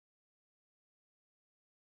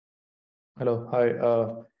Hello, hi.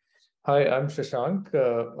 Hi, I'm Shashank.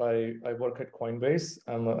 I work at Coinbase.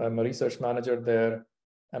 I'm a research manager there.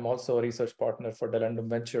 I'm also a research partner for Delendum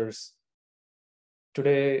Ventures.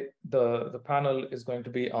 Today, the panel is going to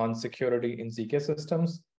be on security in ZK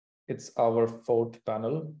systems. It's our fourth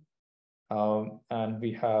panel, and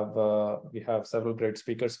we have several great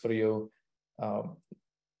speakers for you.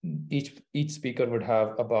 Each speaker would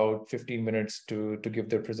have about 15 minutes to give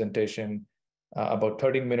their presentation, about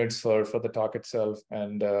 30 minutes for the talk itself,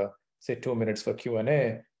 and say 2 minutes for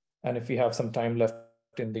Q&A. And if we have some time left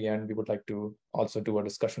in the end, we would like to also do a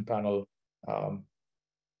discussion panel.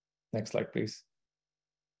 Next slide, please.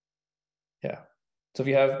 Yeah. So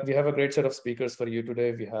we have a great set of speakers for you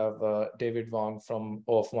today. We have David Wong from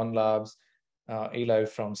OF1 Labs, Eli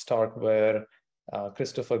from Starkware,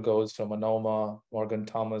 Christopher Goes from Anoma, Morgan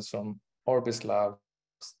Thomas from Orbis Labs,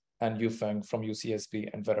 and Feng from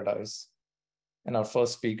UCSB and Veradice. And our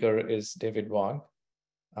first speaker is David Wong.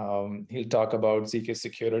 He'll talk about ZK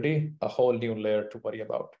security, a whole new layer to worry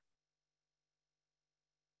about.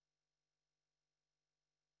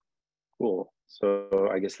 Cool. So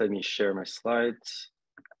I guess let me share my slides.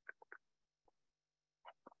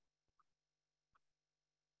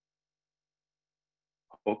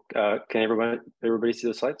 Oh, can everybody see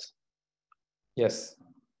the slides? Yes.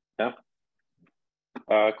 Yeah.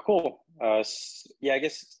 Cool. Yeah, I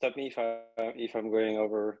guess stop me if I'm going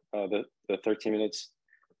over the 13 minutes.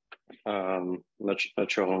 Not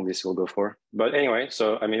sure how long this will go for. But anyway,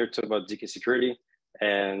 so I'm here to talk about ZK security,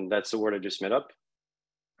 and that's the word I just made up.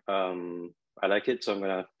 I like it, so I'm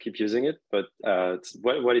gonna keep using it. But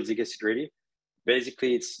what is ZK security?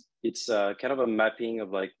 Basically, it's kind of a mapping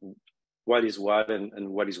of like what is what and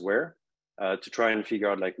what is where, to try and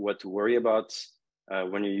figure out like what to worry about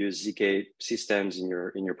when you use ZK systems in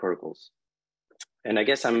your protocols. And I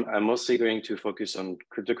guess I'm mostly going to focus on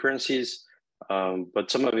cryptocurrencies,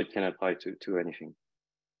 but some of it can apply to anything.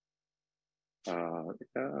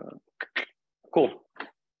 Cool.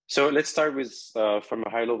 So let's start with from a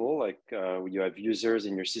high level, like you have users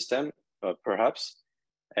in your system, perhaps,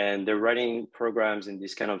 and they're writing programs in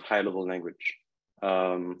this kind of high level language.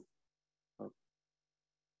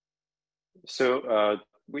 So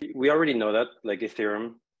we already know that, like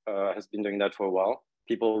Ethereum has been doing that for a while.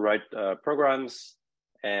 People write programs,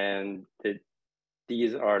 and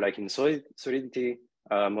these are like in Solidity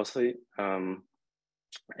mostly,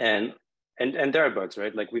 and there are bugs,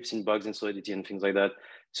 right? Like we've seen bugs in Solidity and things like that.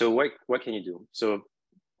 So what can you do? So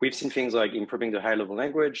we've seen things like improving the high level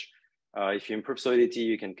language. If you improve Solidity,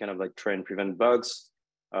 you can kind of like try and prevent bugs.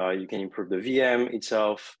 You can improve the VM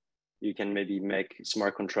itself. You can maybe make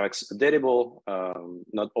smart contracts updatable.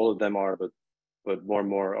 Not all of them are, but more and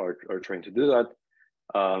more are trying to do that.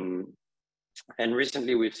 And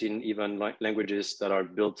recently we've seen even languages that are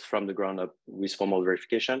built from the ground up with formal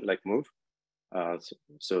verification, like Move.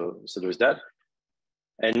 So there's that.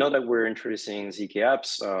 And now that we're introducing ZK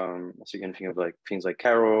apps, so you can think of like things like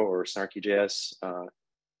Caro or Snarky.js,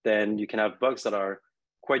 then you can have bugs that are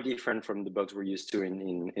quite different from the bugs we're used to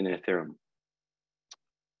in Ethereum.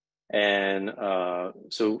 And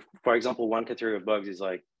so, for example, one category of bugs is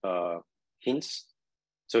like hints.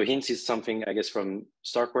 So hints is something, I guess, from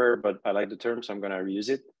Starkware, but I like the term, so I'm going to reuse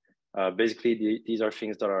it. Basically, these are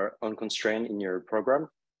things that are unconstrained in your program.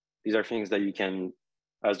 These are things that you can,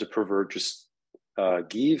 as the prover, just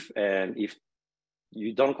give. And if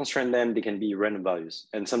you don't constrain them, they can be random values.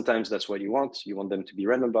 And sometimes that's what you want. You want them to be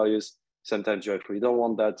random values. Sometimes you actually don't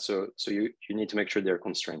want that. So you need to make sure they're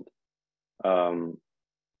constrained.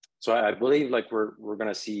 So I believe like we're going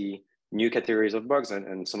to see new categories of bugs,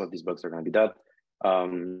 and some of these bugs are going to be that.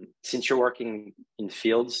 Since you're working in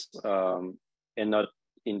fields and not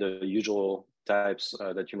in the usual types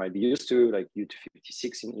that you might be used to, like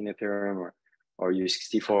U256 in Ethereum or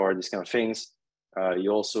U64, these kind of things,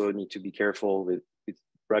 you also need to be careful with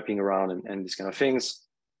wrapping around and these kind of things.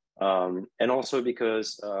 And also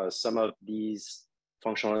because some of these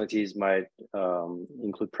functionalities might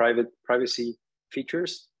include privacy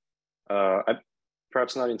features.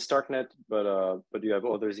 Perhaps not in Starknet, but you have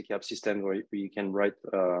other ZK systems where you can write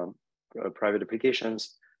private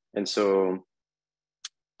applications, and so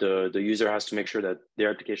the user has to make sure that their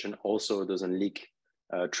application also doesn't leak,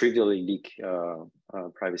 trivially leak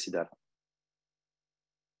privacy data.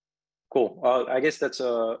 Cool. I guess that's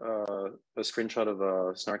a screenshot of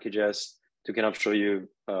Snarky.js to kind of show you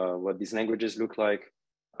what these languages look like,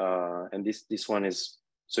 and this one is.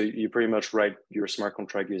 So you pretty much write your smart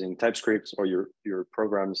contract using TypeScript, or your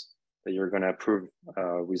programs that you're going to approve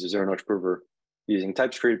with a zero-knowledge prover using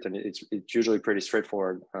TypeScript, and it's usually pretty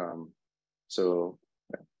straightforward. So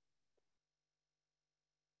yeah.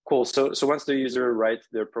 Cool. So once the user writes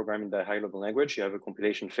their program in the high-level language, you have a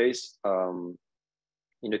compilation phase.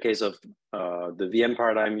 In the case of the VM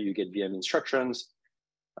paradigm, you get VM instructions,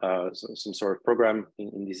 so some sort of program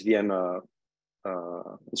in these VM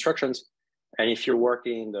instructions. And if you're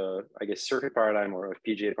working in the, I guess, circuit paradigm or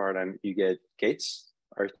FPGA paradigm, you get gates,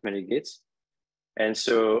 arithmetic gates. And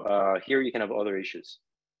so here you can have other issues.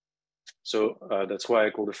 So that's why I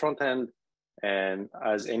call the front end. And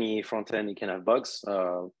as any front end, you can have bugs.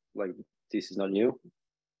 Like this is not new.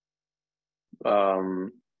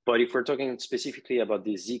 But if we're talking specifically about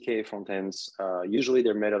these ZK front ends, usually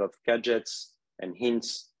they're made out of gadgets and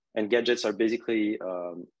hints. And gadgets are basically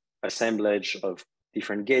assemblage of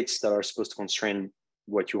different gates that are supposed to constrain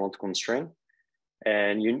what you want to constrain.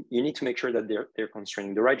 And you need to make sure that they're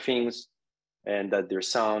constraining the right things and that they're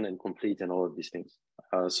sound and complete and all of these things.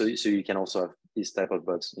 So you can also have these type of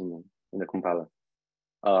bugs in the compiler.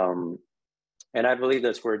 And I believe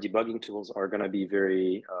that's where debugging tools are going to be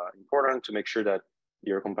very important to make sure that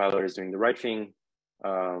your compiler is doing the right thing.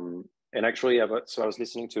 And actually, so I was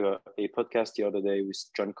listening to a podcast the other day with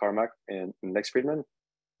John Carmack and Lex Friedman.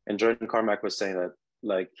 And John Carmack was saying that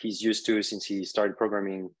like he's used to, since he started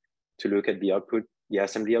programming, to look at the output, the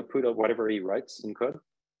assembly output of whatever he writes in code.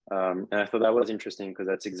 And I thought that was interesting because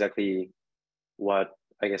that's exactly what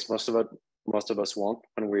I guess most of us want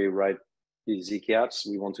when we write these ZK apps.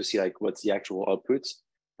 We want to see like what's the actual output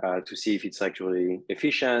to see if it's actually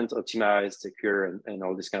efficient, optimized, secure, and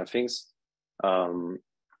all these kind of things. So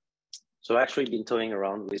I've actually been toying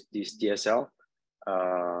around with this DSL.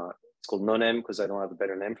 It's called no name because I don't have a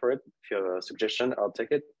better name for it. If you have a suggestion, I'll take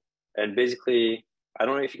it. And basically, I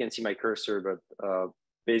don't know if you can see my cursor, but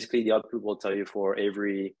basically the output will tell you for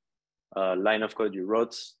every line of code you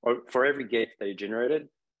wrote, or for every gate that you generated,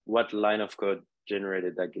 what line of code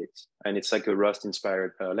generated that gate. And it's like a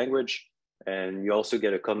Rust-inspired language. And you also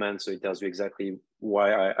get a comment, so it tells you exactly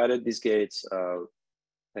why I added these gates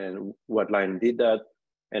and what line did that.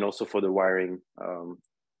 And also for the wiring,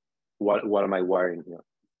 what am I wiring here?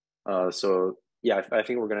 So yeah, I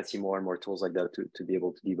think we're gonna see more and more tools like that to be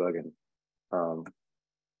able to debug. And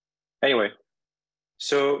anyway,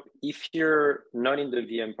 so if you're not in the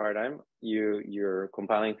VM paradigm, you're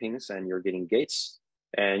compiling things and you're getting gates.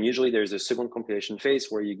 And usually there's a second compilation phase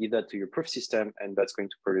where you give that to your proof system, and that's going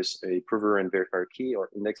to produce a prover and verifier key or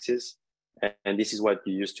indexes. And this is what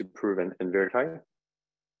you use to prove and verify.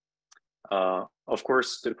 Of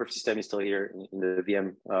course, the proof system is still here in the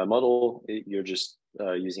VM model. You're just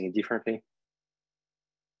using it differently.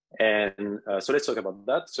 And so let's talk about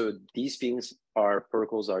that. So these things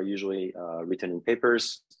protocols are usually written in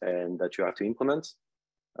papers and that you have to implement.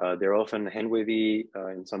 They're often hand-wavy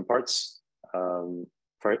in some parts.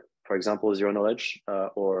 For example, zero knowledge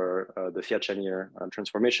or the fiat chanier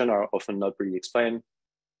transformation are often not really explained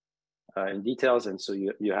in details. And so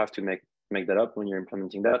you have to make that up when you're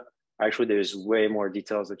implementing that. Actually, there's way more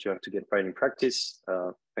details that you have to get right in practice.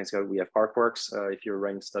 Thanks God we have Artworks if you're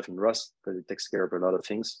writing stuff in Rust, because it takes care of a lot of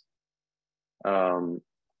things. But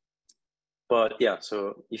yeah,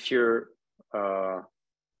 so if your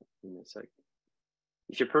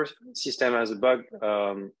proof system has a bug,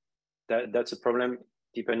 that's a problem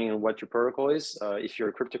depending on what your protocol is. If you're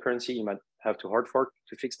a cryptocurrency, you might have to hard fork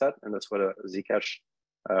to fix that, and that's what a Zcash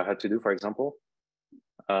had to do, for example.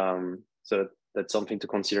 So that's something to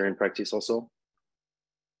consider in practice also.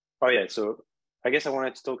 Oh yeah, so I guess I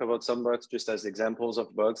wanted to talk about some bugs just as examples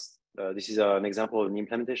of bugs. This is an example of an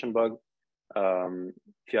implementation bug.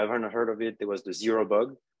 If you haven't heard of it, there was the 0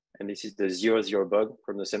 bug, and this is the 0 bug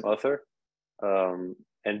from the same author.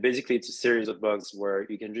 And basically it's a series of bugs where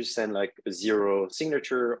you can just send like a 0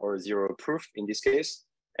 signature or 0 proof in this case,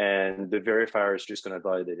 and the verifier is just going to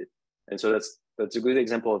validate it. And so that's a good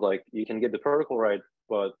example of like, you can get the protocol right,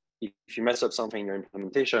 but if you mess up something in your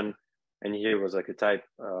implementation, and here was like a type,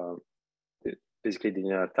 basically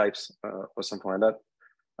didn't have types or something like that,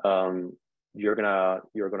 you're gonna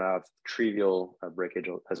have trivial breakage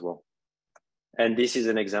as well. And this is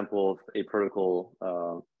an example of a protocol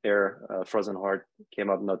error. Frozen Heart came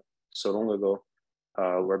up not so long ago,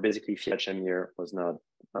 where basically fiat chanier was not,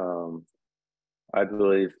 I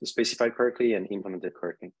believe, specified correctly and implemented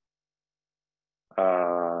correctly.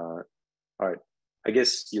 All right, I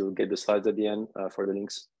guess you'll get the slides at the end for the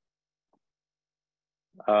links.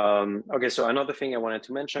 Okay, so another thing I wanted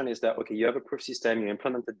to mention is that, okay, you have a proof system, you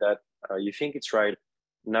implemented that, you think it's right,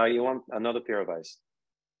 now you want another pair of eyes.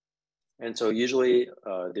 And so usually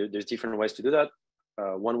there's different ways to do that.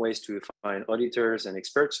 One way is to find auditors and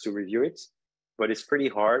experts to review it, but it's pretty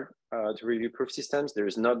hard to review proof systems.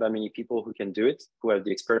 There's not that many people who can do it, who have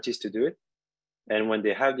the expertise to do it. And when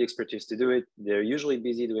they have the expertise to do it, they're usually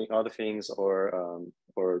busy doing other things, or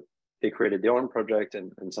they created their own project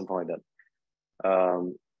and something like that.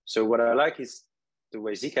 So what I like is the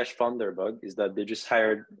way Zcash found their bug is that they just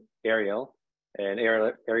hired Ariel, and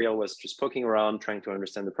Ariel was just poking around trying to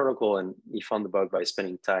understand the protocol, and he found the bug by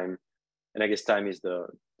spending time. And I guess time is the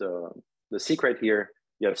secret here.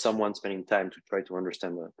 You have someone spending time to try to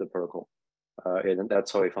understand the protocol, and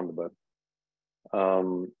that's how he found the bug.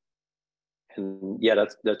 And yeah,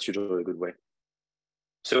 that's usually a good way.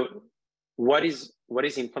 So what is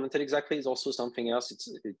implemented exactly is also something else.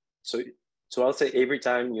 So I'll say every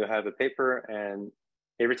time you have a paper,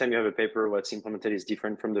 what's implemented is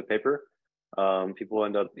different from the paper. People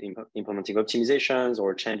end up implementing optimizations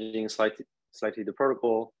or changing slightly the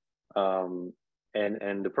protocol, and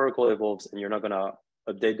the protocol evolves, and you're not gonna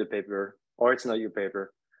update the paper, or it's not your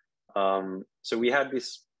paper. So we had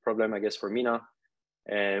this problem, I guess, for Mina,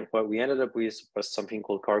 and what we ended up with was something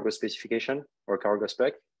called cargo specification, or cargo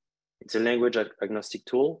spec. It's a language agnostic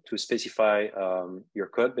tool to specify your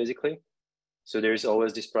code, basically. So there's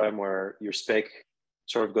always this problem where your spec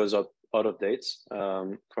sort of goes out of date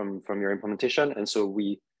from your implementation. And so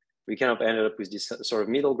we kind of ended up with this sort of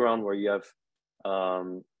middle ground where you have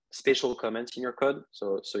spatial comments in your code.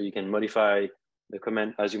 So you can modify the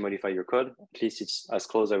comment as you modify your code. At least it's as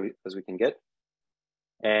close as we can get.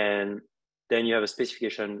 And then you have a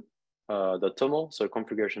specification .toml, so a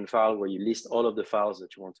configuration file where you list all of the files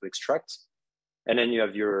that you want to extract. And then you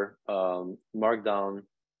have your markdown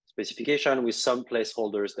specification with some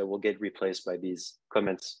placeholders that will get replaced by these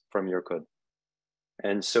comments from your code.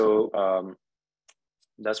 And so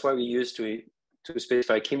that's why we use to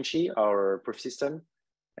specify Kimchi, our proof system.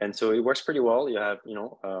 And so it works pretty well. You have,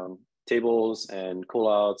 tables and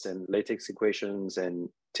callouts and latex equations and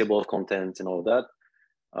table of contents and all of that.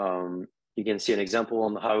 You can see an example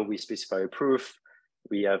on how we specify a proof.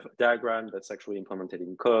 We have a diagram that's actually implemented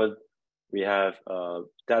in code. We have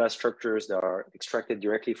data structures that are extracted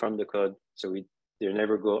directly from the code, so they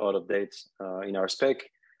never go out of date in our spec.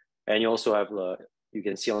 And you also have, you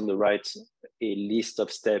can see on the right, a list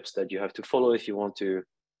of steps that you have to follow if you want to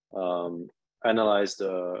analyze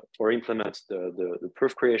or implement the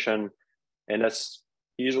proof creation. And that's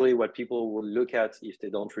usually what people will look at if they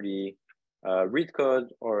don't really read code,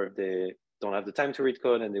 or if they don't have the time to read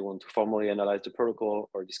code and they want to formally analyze the protocol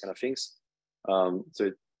or these kind of things. So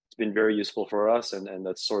it's been very useful for us, and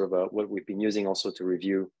that's sort of what we've been using also to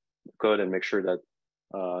review the code and make sure that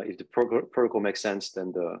if the protocol makes sense,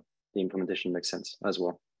 then the implementation makes sense as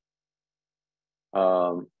well.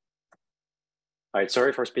 All right,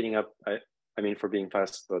 sorry for speeding up. I mean for being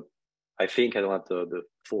fast, but I think I don't have the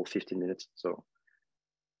full 15 minutes. So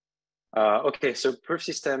okay, so proof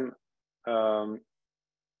system.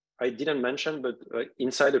 I didn't mention, but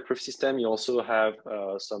inside the proof system, you also have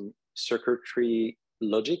some circuitry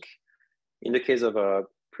logic. In the case of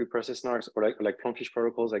preprocessed NARCs, or like Plonkish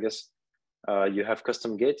protocols, I guess, you have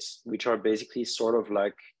custom gates, which are basically sort of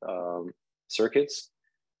like circuits.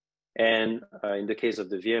 And in the case of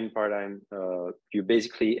the VM paradigm, you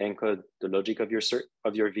basically encode the logic of your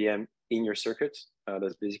VM in your circuit.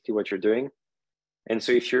 That's basically what you're doing. And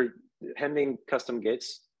so if you're handling custom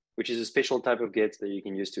gates, which is a special type of gates that you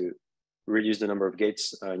can use to reduce the number of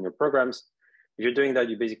gates in your programs, if you're doing that,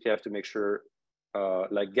 you basically have to make sure,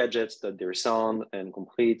 like gadgets, that they're sound and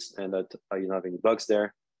complete, and that you don't have any bugs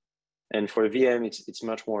there. And for VM, it's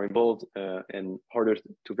much more involved and harder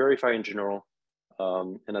to verify in general.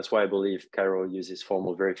 And that's why I believe Cairo uses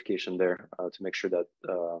formal verification there to make sure that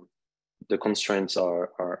the constraints are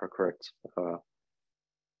correct.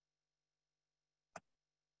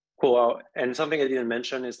 Cool. And something I didn't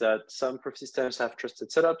mention is that some proof systems have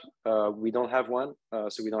trusted setup. We don't have one,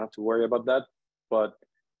 so we don't have to worry about that. But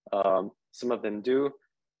some of them do.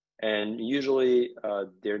 And usually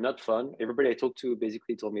they're not fun. Everybody I talked to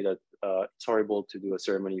basically told me that it's horrible to do a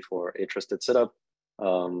ceremony for a trusted setup.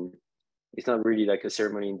 It's not really like a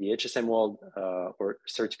ceremony in the HSM world or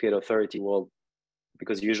certificate authority world,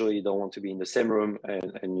 because usually you don't want to be in the same room,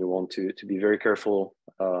 and you want to be very careful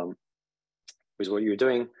with what you're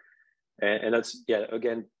doing. And that's, yeah,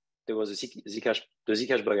 again, there was the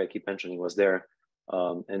Zcash bug I keep mentioning was there.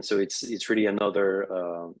 And so it's really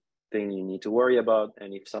another thing you need to worry about.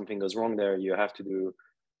 And if something goes wrong there, you have to do,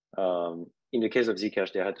 in the case of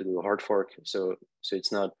Zcash, they had to do a hard fork. So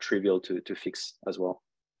it's not trivial to fix as well.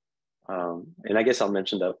 And I guess I'll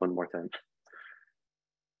mention that one more time.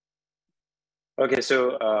 Okay,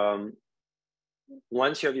 so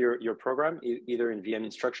once you have your program, either in VM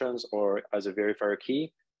instructions or as a verifier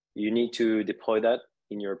key, you need to deploy that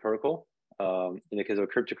in your protocol. In the case of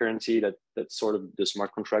cryptocurrency, that's sort of the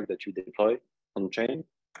smart contract that you deploy. on chain.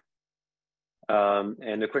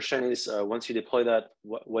 And the question is, once you deploy that,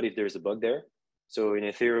 what if there's a bug there? So in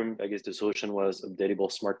Ethereum, I guess the solution was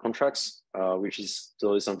updatable smart contracts, which is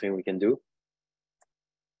totally something we can do.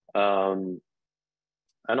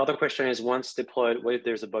 Another question is, once deployed, what if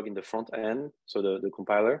there's a bug in the front end? So the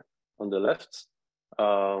compiler on the left.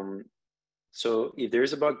 So if there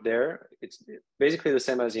is a bug there, it's basically the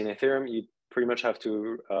same as in Ethereum. You pretty much have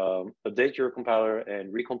to update your compiler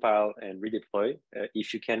and recompile and redeploy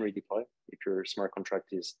if you can redeploy, if your smart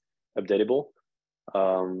contract is updatable.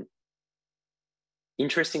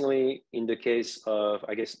 Interestingly, in the case of,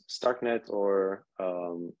 I guess, Starknet or,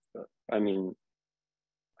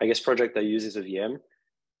 I guess project that uses a VM,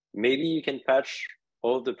 maybe you can patch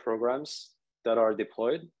all the programs that are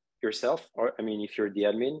deployed yourself. Or, I mean, if you're the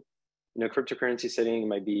admin, in a cryptocurrency setting, it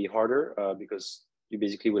might be harder because you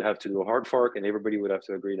basically would have to do a hard fork and everybody would have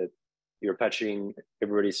to agree that you're patching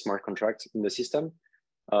everybody's smart contracts in the system.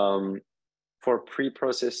 For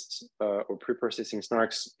pre-processed or pre-processing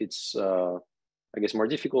snarks, it's, I guess, more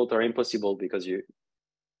difficult or impossible because the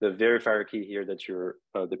verifier key here that you're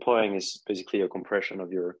deploying is basically a compression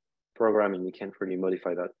of your program and you can't really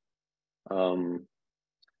modify that.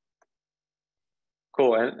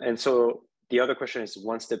 Cool, and so the other question is,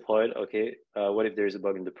 once deployed, okay, what if there's a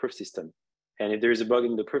bug in the proof system? And if there's a bug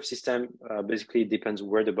in the proof system, basically it depends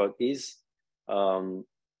where the bug is.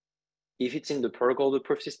 If it's in the protocol of the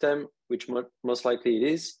proof system, which most likely it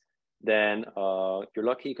is, then you're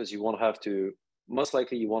lucky because you won't have to, most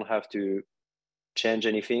likely you won't have to change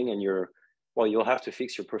anything and you'll have to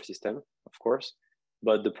fix your proof system, of course,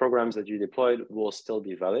 but the programs that you deployed will still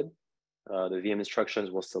be valid. The VM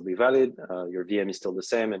instructions will still be valid. Your VM is still the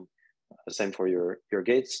same, and the same for your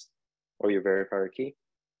gates or your verifier key.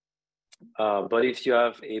 But if you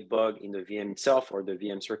have a bug in the VM itself or the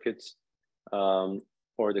VM circuits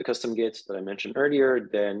or the custom gates that I mentioned earlier,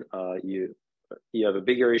 then you have a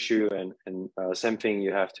bigger issue, and same thing,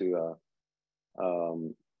 you have to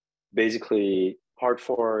basically hard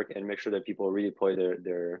fork and make sure that people redeploy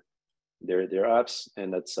their apps,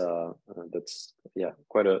 and that's yeah,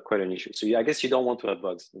 quite an issue. So I guess you don't want to have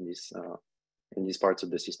bugs in these parts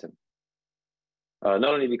of the system. Not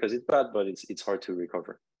only because it's bad, but it's hard to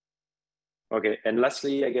recover. Okay, and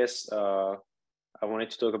lastly, I guess I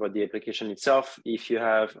wanted to talk about the application itself. If you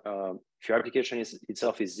have if your application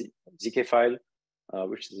itself is ZK file,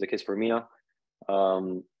 which is the case for Mina,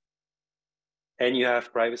 and you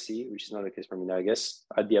have privacy, which is not the case for Mina, I guess,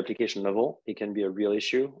 at the application level, it can be a real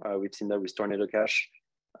issue. We've seen that with Tornado Cash,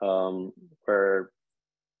 where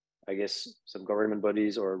I guess some government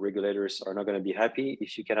bodies or regulators are not going to be happy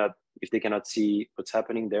if they cannot see what's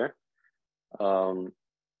happening there.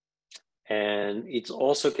 And it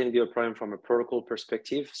also can be a problem from a protocol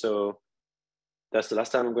perspective. So that's the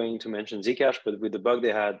last time I'm going to mention Zcash, but with the bug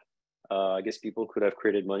they had, I guess people could have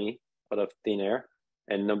created money out of thin air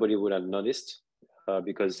and nobody would have noticed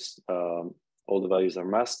because all the values are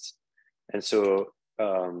masked. And so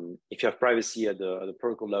if you have privacy at the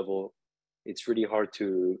protocol level, it's really hard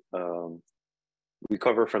to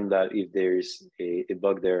recover from that if there's a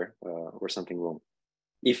bug there or something wrong.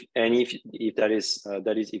 If that is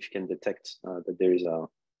if you can detect that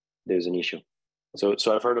there's an issue. So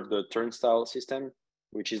I've heard of the turnstile system,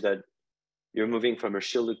 which is that you're moving from a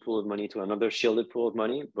shielded pool of money to another shielded pool of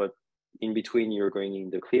money, but in between you're going in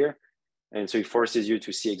the clear. And so it forces you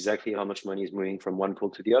to see exactly how much money is moving from one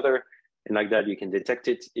pool to the other. And like that, you can detect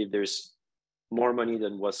it if there's more money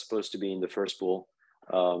than was supposed to be in the first pool.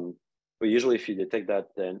 But usually if you detect that,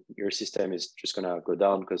 then your system is just gonna go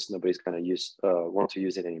down because nobody's gonna want to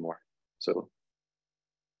use it anymore. So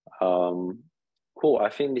cool, I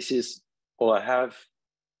think this is all I have.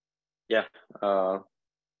 Yeah, I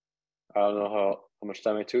don't know how much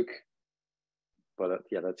time I took, but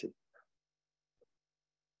yeah, that's it.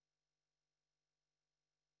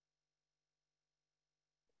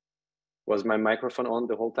 Was my microphone on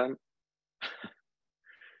the whole time?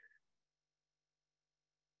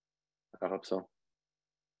 I hope so.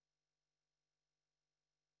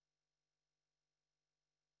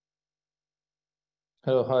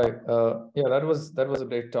 Hello, hi. Yeah, that was a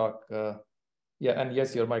great talk. Yeah, and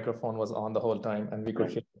yes, your microphone was on the whole time, and we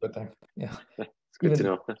could hear everything. Yeah, it's good to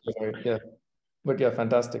know. Yeah, but yeah,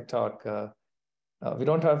 fantastic talk. We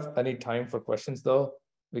don't have any time for questions though.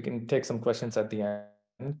 We can take some questions at the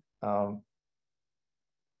end.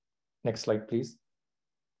 Next slide, please.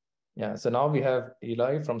 Yeah, so now we have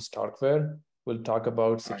Eli from Starkware. We'll talk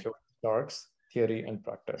about secure Starks, theory and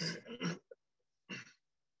practice.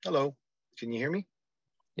 Hello, can you hear me?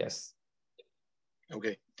 Yes.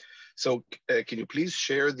 Okay, so can you please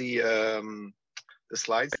share the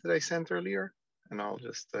slides that I sent earlier? and I'll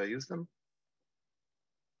just use them.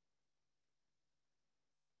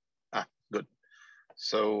 Ah, good.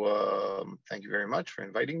 So thank you very much for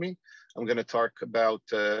inviting me. I'm going to talk about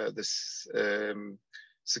this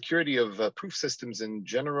security of proof systems in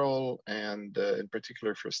general and in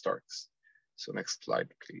particular for Starks. So next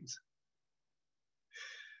slide, please.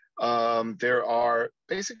 There are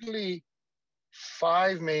basically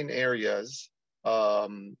 5 main areas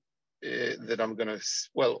that I'm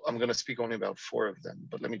going to speak only about 4 of them,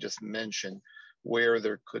 but let me just mention where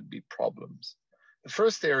there could be problems. The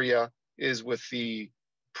first area is with the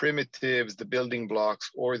primitives, the building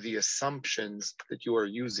blocks, or the assumptions that you are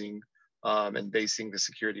using and basing the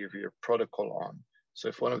security of your protocol on. So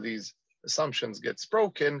if one of these assumptions gets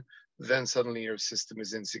broken, then suddenly your system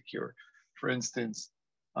is insecure. For instance,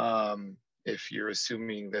 if you're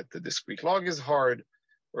assuming that the discrete log is hard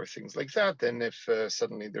or things like that, then if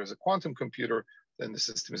suddenly there's a quantum computer, then the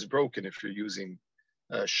system is broken. If you're using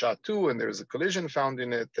SHA-2 and there's a collision found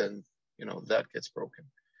in it, then that gets broken.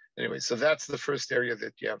 Anyway, so that's the first area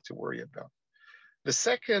that you have to worry about. The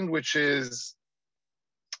second, which is,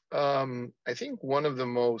 I think, one of the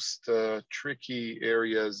most tricky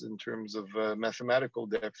areas in terms of mathematical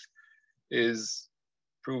depth, is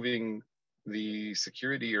proving the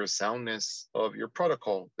security or soundness of your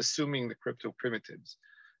protocol, assuming the crypto primitives.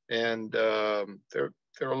 And there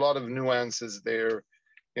are a lot of nuances there.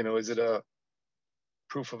 Is it a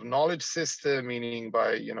proof of knowledge system, meaning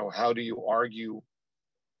by, how do you argue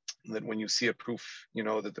that when you see a proof,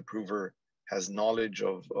 that the prover has knowledge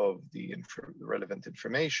of the relevant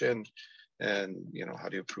information, and how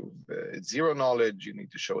do you prove it's zero knowledge? You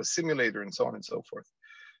need to show a simulator and so on and so forth.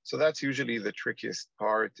 So that's usually the trickiest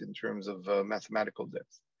part in terms of mathematical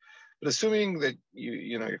depth. But assuming that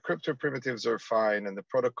your crypto primitives are fine and the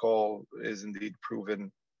protocol is indeed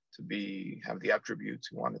proven to have the attributes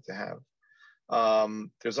you want it to have,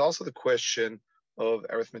 there's also the question of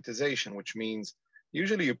arithmetization, which means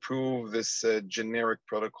usually you prove this generic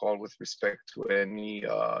protocol with respect to any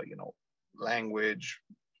language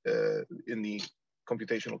in the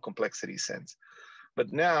computational complexity sense.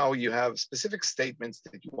 But now you have specific statements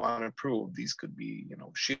that you want to prove. These could be,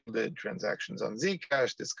 shielded transactions on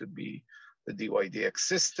Zcash. This could be the DYDX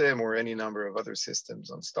system or any number of other systems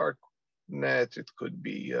on StarkNet. It could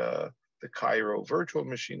be the Cairo virtual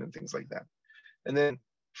machine and things like that. And then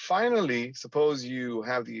finally, suppose you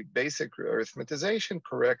have the basic arithmetization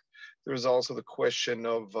correct. There's also the question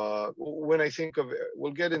of, when I think of,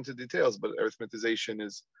 we'll get into details, but arithmetization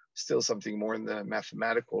is still something more in the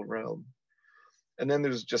mathematical realm. And then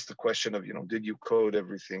there's just the question of, did you code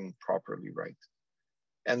everything properly right?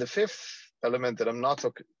 And the fifth element that I'm not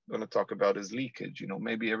going to talk about is leakage.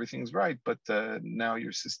 Maybe everything's right, but now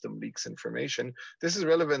your system leaks information. This is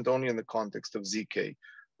relevant only in the context of ZK,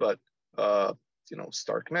 but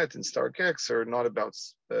StarkNet and StarkX are not about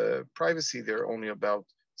privacy. They're only about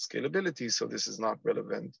scalability. So this is not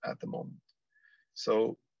relevant at the moment.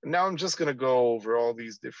 So now I'm just going to go over all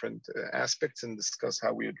these different aspects and discuss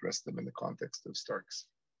how we address them in the context of Starks.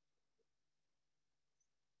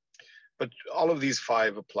 But all of these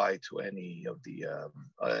 5 apply to any of the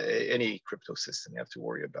any crypto system. You have to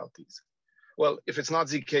worry about these. Well, if it's not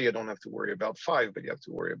ZK, you don't have to worry about 5, but you have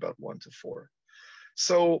to worry about 1 to 4.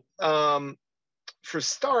 So for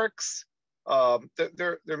Starks,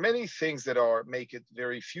 there are many things that make it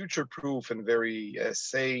very future-proof and very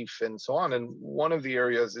safe and so on. And one of the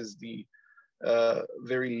areas is the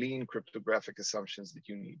very lean cryptographic assumptions that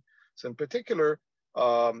you need. So in particular,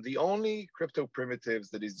 the only crypto primitives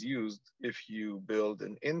that is used if you build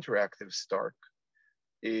an interactive Stark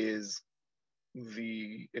is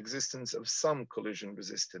the existence of some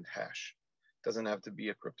collision-resistant hash. It doesn't have to be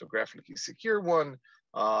a cryptographically secure one.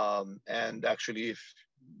 And actually, if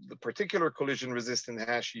the particular collision-resistant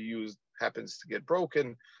hash you used happens to get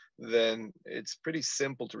broken, then it's pretty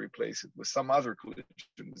simple to replace it with some other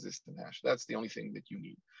collision-resistant hash. That's the only thing that you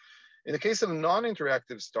need. In the case of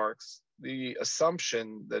non-interactive Starks, the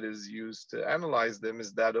assumption that is used to analyze them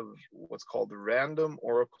is that of what's called the random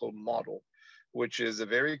oracle model, which is a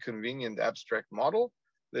very convenient abstract model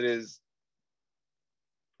that is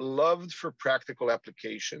loved for practical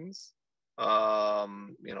applications.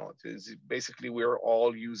 It is basically, we're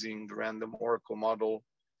all using the random oracle model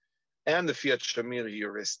and the Fiat-Shamir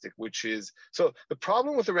heuristic, which is, so the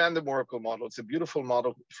problem with the random oracle model, it's a beautiful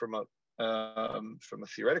model from a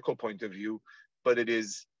theoretical point of view, but it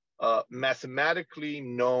is mathematically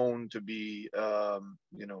known to be,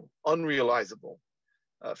 unrealizable.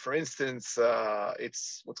 For instance,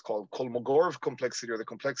 it's what's called Kolmogorov complexity, or the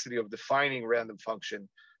complexity of defining random function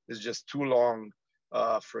is just too long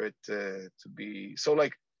for it to be. So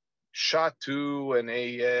like SHA-2 and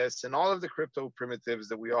AES and all of the crypto primitives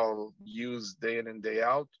that we all use day in and day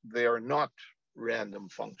out, they are not random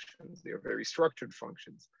functions. They are very structured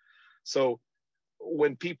functions. So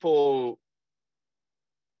when people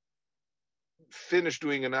finish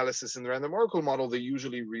doing analysis in the random oracle model, they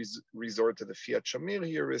usually resort to the Fiat-Shamir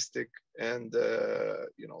heuristic, and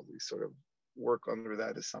you know, they sort of work under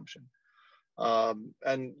that assumption.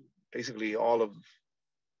 And basically all of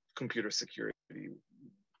computer security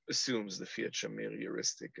assumes the Fiat-Shamir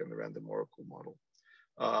heuristic and the random oracle model.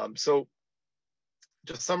 So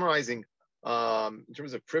just summarizing, in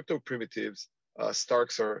terms of crypto primitives,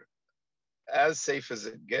 Starks are as safe as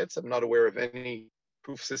it gets. I'm not aware of any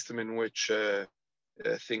proof system in which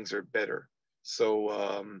things are better.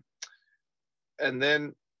 So, and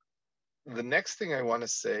then the next thing I want to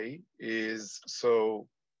say is, so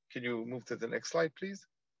can you move to the next slide, please?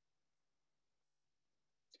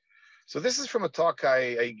 So this is from a talk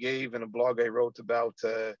I gave in a blog I wrote about,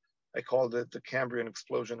 I called it the Cambrian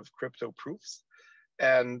explosion of crypto proofs.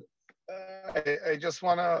 And I just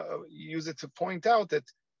want to use it to point out that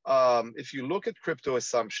if you look at crypto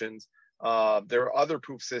assumptions, there are other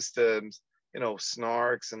proof systems, you know,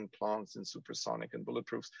 snarks and plonks and supersonic and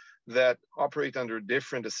bulletproofs that operate under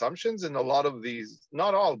different assumptions. And a lot of these,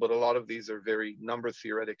 not all, but a lot of these are very number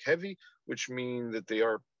theoretic heavy, which mean that they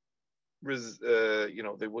are, you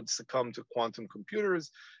know, they would succumb to quantum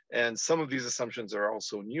computers. And some of these assumptions are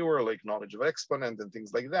also newer, like knowledge of exponent and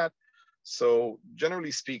things like that. So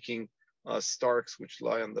generally speaking, Starks, which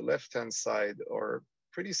lie on the left-hand side, are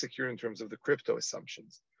pretty secure in terms of the crypto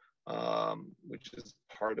assumptions, which is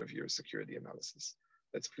part of your security analysis.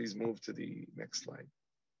 Let's please move to the next slide.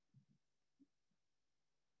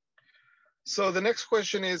 So the next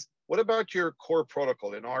question is, what about your core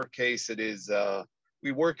protocol? In our case, it is,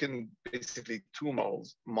 we work in basically two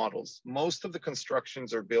models. Most of the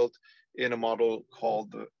constructions are built in a model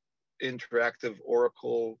called the interactive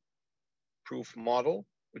oracle proof model,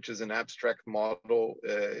 which is an abstract model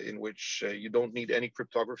in which you don't need any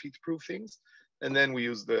cryptography to prove things. And then we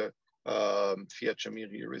use the Fiat-Shamir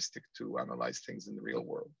heuristic to analyze things in the real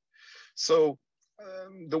world. So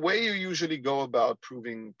the way you usually go about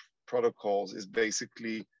proving protocols is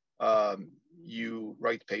basically you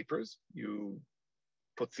write papers, you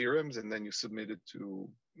put theorems, and then you submit it to,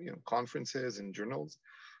 you know, conferences and journals,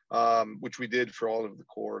 which we did for all of the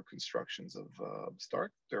core constructions of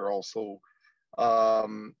Stark. There are also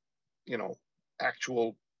you know,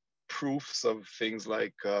 actual proofs of things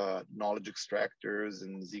like knowledge extractors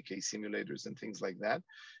and ZK simulators and things like that.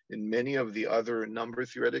 In many of the other number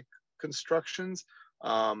theoretic constructions,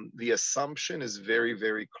 the assumption is very,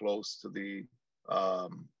 very close to the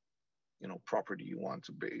you know, property you want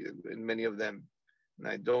to be. In many of them, and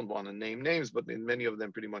I don't want to name names, but in many of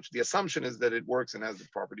them, pretty much the assumption is that it works and has the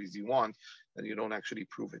properties you want, and you don't actually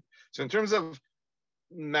prove it. So in terms of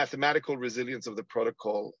mathematical resilience of the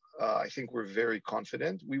protocol, I think we're very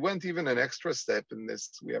confident. We went even an extra step in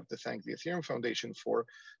this. We have to thank the Ethereum Foundation for,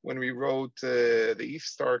 when we wrote the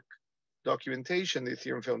ETH-Stark documentation, the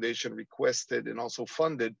Ethereum Foundation requested and also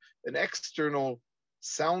funded an external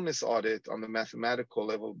soundness audit on the mathematical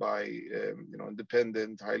level by you know,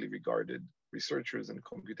 independent, highly regarded researchers in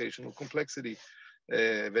computational complexity,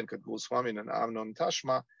 Venkat Goswami and Amnon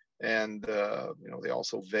Tashma. And you know, they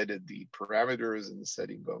also vetted the parameters and the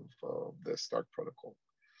setting of the Stark protocol.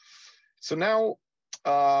 So now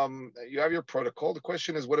you have your protocol. The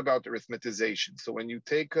question is, what about arithmetization? So when you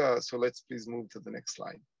take, so let's please move to the next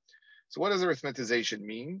slide. So what does arithmetization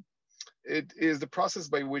mean? It is the process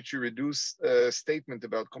by which you reduce a statement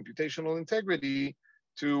about computational integrity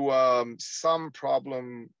to some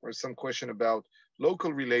problem or some question about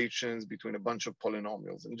local relations between a bunch of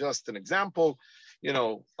polynomials. And just an example, you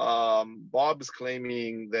know, Bob is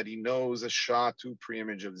claiming that he knows a SHA-2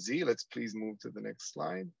 preimage of Z. Let's please move to the next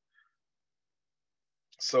slide.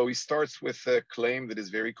 So he starts with a claim that is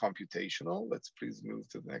very computational. Let's please move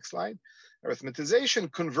to the next slide.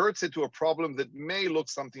 Arithmetization converts it to a problem that may look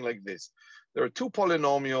something like this. There are two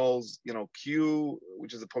polynomials, you know, Q,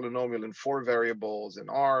 which is a polynomial in 4 variables,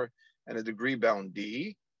 and R, and a degree bound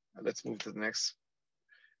D. Let's move to the next.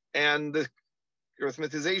 And the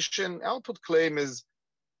arithmetization output claim is,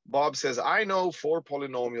 Bob says, I know 4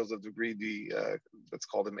 polynomials of degree D, let's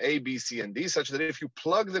call them A, B, C, and D, such that if you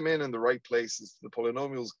plug them in the right places, the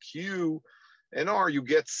polynomials Q and R, you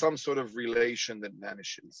get some sort of relation that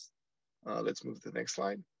vanishes. Let's move to the next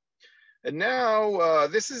slide. And now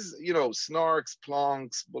this is, you know, snarks,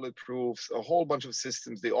 plonks, bulletproofs, a whole bunch of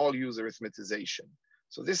systems, they all use arithmetization.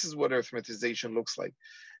 So this is what arithmetization looks like.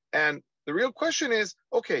 And the real question is,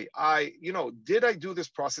 okay, did I do this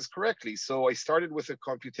process correctly? So I started with a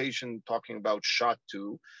computation talking about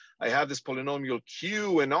SHA-2. I have this polynomial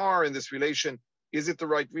Q and R in this relation. Is it the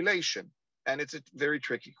right relation? And it's a very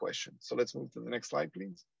tricky question. So let's move to the next slide,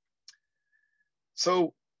 please.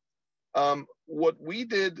 So what we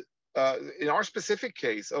did in our specific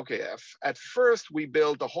case, okay, at first we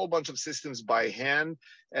built a whole bunch of systems by hand,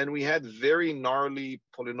 and we had very gnarly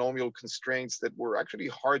polynomial constraints that were actually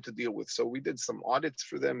hard to deal with. So we did some audits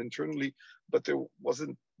for them internally, but there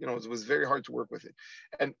wasn't, it was very hard to work with it.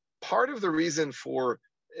 And part of the reason for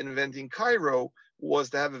inventing Cairo was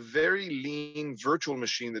to have a very lean virtual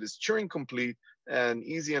machine that is Turing complete and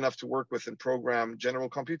easy enough to work with and program general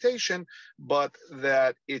computation, but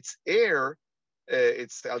that its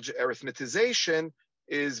its arithmetization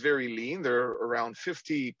is very lean. There are around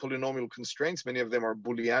 50 polynomial constraints. Many of them are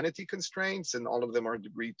Booleanity constraints, and all of them are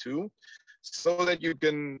degree 2, so that you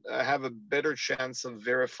can have a better chance of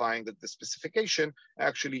verifying that the specification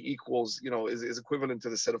actually equals, is equivalent to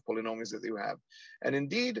the set of polynomials that you have. And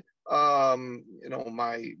indeed,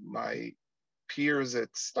 my peers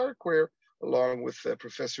at Starkware, along with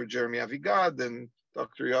Professor Jeremy Avigad and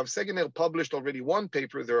Dr. Yoav Segenel, published already one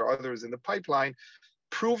paper. There are others in the pipeline,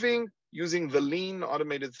 proving using the lean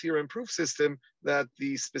automated theorem proof system that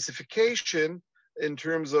the specification in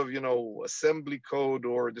terms of, assembly code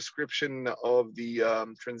or description of the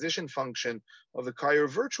transition function of the Cairo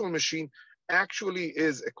virtual machine actually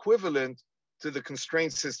is equivalent to the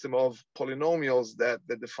constraint system of polynomials that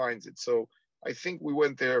defines it. So I think we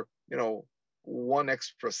went there, one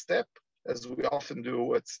extra step, as we often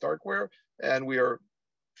do at Starkware, and we are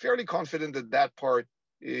fairly confident that that part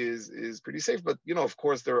is pretty safe. But of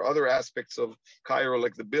course, there are other aspects of Cairo,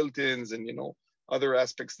 like the built-ins and other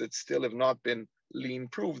aspects that still have not been lean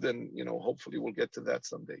proved, and hopefully we'll get to that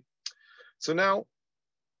someday. So now,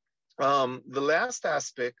 the last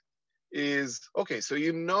aspect is, okay, so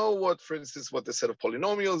what, for instance, what the set of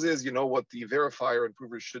polynomials is, what the verifier and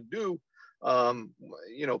prover should do.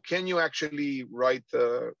 Can you actually write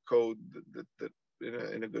the code that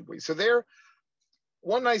in a good way? So there,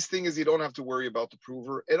 one nice thing is you don't have to worry about the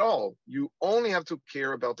prover at all. You only have to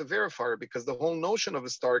care about the verifier, because the whole notion of a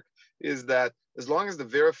Stark is that as long as the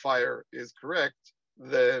verifier is correct,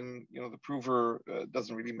 then the prover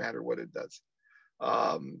doesn't really matter what it does.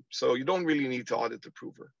 So you don't really need to audit the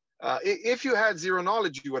prover. If you had zero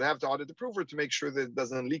knowledge, you would have to audit the prover to make sure that it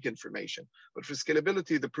doesn't leak information. But for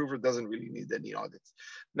scalability, the prover doesn't really need any audits.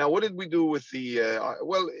 Now, what did we do with the,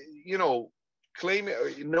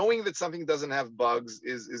 knowing that something doesn't have bugs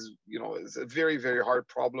is a very, very hard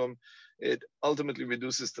problem. It ultimately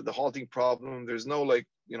reduces to the halting problem. There's no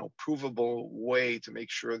provable way to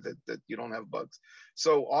make sure that you don't have bugs.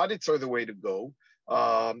 So audits are the way to go.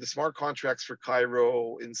 The smart contracts for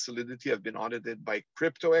Cairo in Solidity have been audited by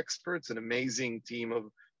crypto experts, an amazing team of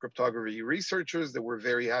cryptography researchers that we're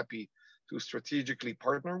very happy to strategically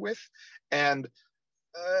partner with. And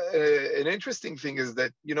an interesting thing is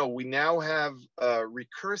that, we now have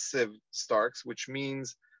recursive Starks, which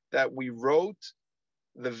means that we wrote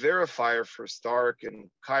the verifier for Stark and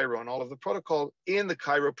Cairo and all of the protocol in the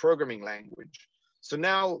Cairo programming language. So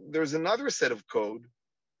now there's another set of code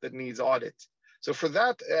that needs audit. So for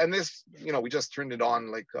that, and this, we just turned it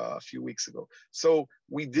on like a few weeks ago. So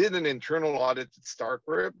we did an internal audit at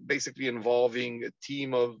Starkware, basically involving a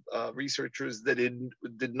team of researchers that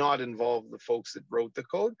did not involve the folks that wrote the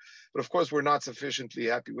code. But of course, we're not sufficiently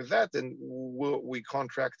happy with that. And we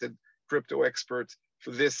contracted crypto experts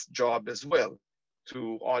for this job as well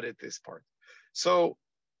to audit this part. So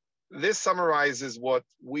this summarizes what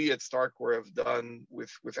we at Starkware have done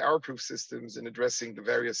with our proof systems in addressing the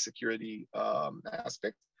various security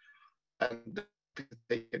aspects. And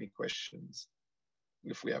take any questions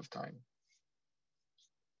if we have time.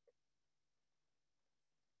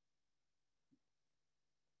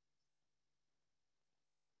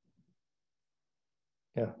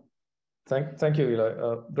 Yeah, thank you,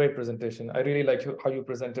 Eli. Great presentation. I really like how you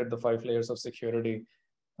presented the 5 layers of security.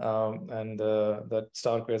 And that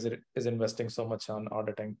Starkware is investing so much on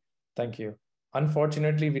auditing. Thank you.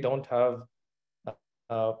 Unfortunately, we don't have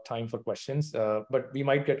time for questions, but we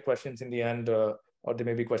might get questions in the end, or there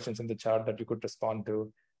may be questions in the chat that you could respond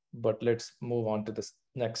to. But let's move on to this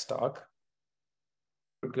next talk.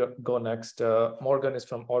 Go next. Morgan is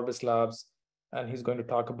from Orbis Labs, and he's going to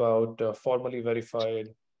talk about formally verified.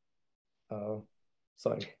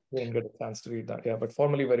 Sorry, didn't get a chance to read that. Yeah, but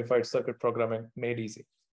formally verified circuit programming made easy.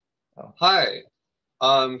 Hi,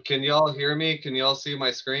 can y'all hear me? Can y'all see my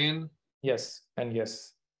screen? Yes, and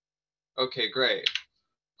yes. Okay, great.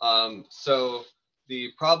 So the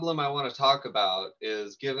problem I want to talk about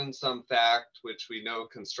is, given some fact which we know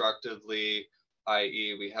constructively,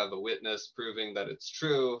 i.e. we have a witness proving that it's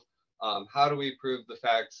true, how do we prove the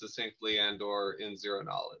fact succinctly and or in zero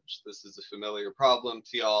knowledge? This is a familiar problem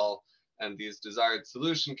to y'all, and these desired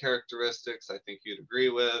solution characteristics I think you'd agree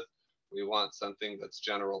with. We want something that's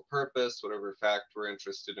general purpose, whatever fact we're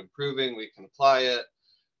interested in proving, we can apply it.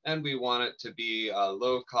 And we want it to be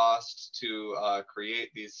low cost to create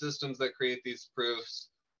these systems that create these proofs.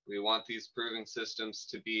 We want these proving systems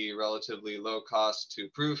to be relatively low cost to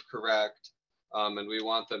prove correct, and we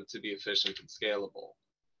want them to be efficient and scalable.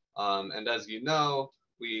 And as you know,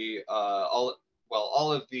 all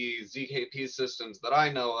of the ZKP systems that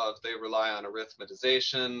I know of, they rely on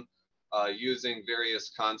arithmetization, using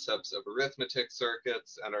various concepts of arithmetic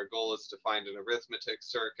circuits, and our goal is to find an arithmetic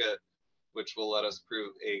circuit which will let us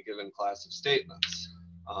prove a given class of statements.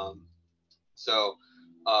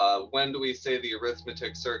 When do we say the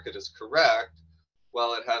arithmetic circuit is correct?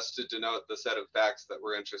 Well, it has to denote the set of facts that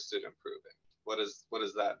we're interested in proving. What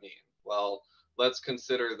does that mean? Well, let's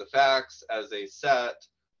consider the facts as a set,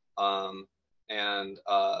 and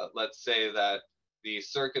let's say that the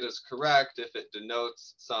circuit is correct if it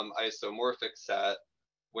denotes some isomorphic set,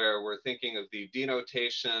 where we're thinking of the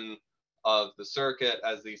denotation of the circuit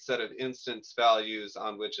as the set of instance values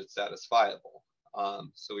on which it's satisfiable.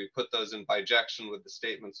 So we put those in bijection with the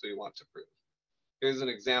statements we want to prove. Here's an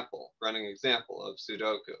example, running example of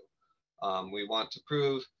Sudoku. We want to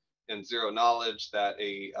prove in zero knowledge that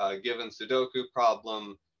a given Sudoku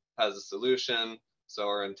problem has a solution. So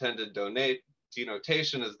our intended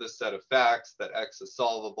denotation is this set of facts that X is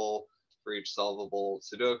solvable for each solvable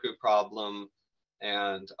Sudoku problem,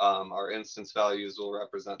 and our instance values will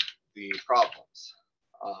represent the problems.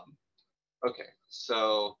 Okay,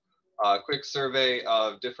 so a quick survey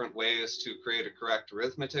of different ways to create a correct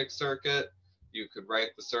arithmetic circuit. You could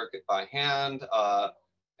write the circuit by hand,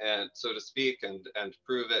 and so to speak, and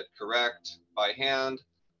prove it correct by hand.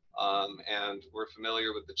 And we're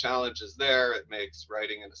familiar with the challenges there. It makes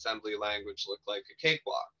writing an assembly language look like a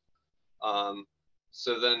cakewalk.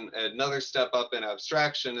 So then another step up in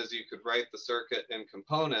abstraction is you could write the circuit in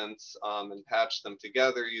components and patch them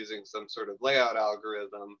together using some sort of layout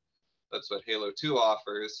algorithm. That's what Halo 2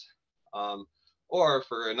 offers. Or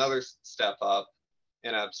for another step up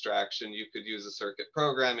in abstraction, you could use a circuit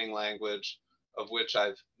programming language, of which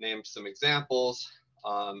I've named some examples.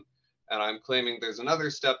 And I'm claiming there's another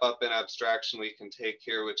step up in abstraction we can take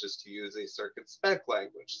here, which is to use a circuit spec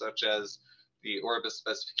language, such as the Orbis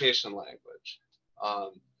specification language.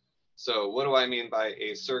 So what do I mean by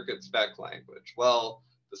a circuit spec language? Well,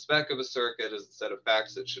 the spec of a circuit is the set of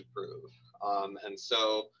facts it should prove. And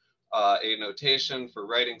so a notation for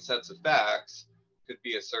writing sets of facts could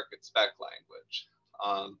be a circuit spec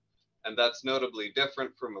language. And that's notably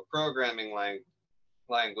different from a programming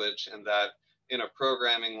language in that in a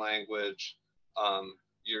programming language,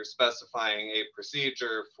 you're specifying a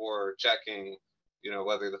procedure for checking,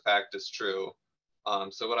 whether the fact is true.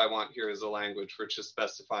 So what I want here is a language for just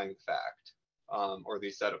specifying the fact, or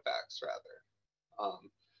the set of facts rather.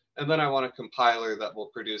 And then I want a compiler that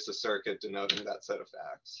will produce a circuit denoting that set of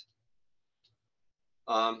facts.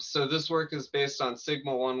 So this work is based on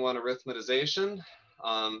sigma 1-1 arithmetization.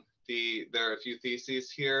 There are a few theses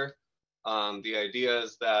here. The idea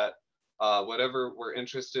is that whatever we're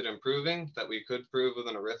interested in proving that we could prove with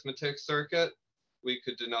an arithmetic circuit, we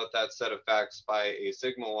could denote that set of facts by a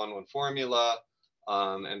sigma 1-1 formula.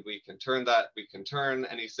 And we can turn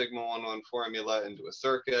any sigma 1-1 formula into a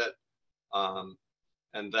circuit.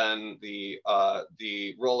 And then the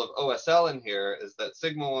role of OSL in here is that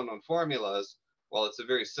sigma 1-1 formulas, while it's a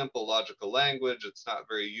very simple logical language, it's not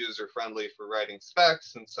very user-friendly for writing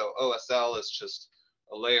specs. And so OSL is just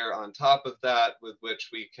a layer on top of that with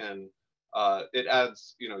which we can, it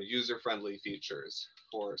adds, user-friendly features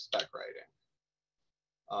for spec writing.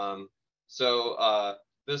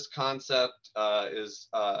 This concept is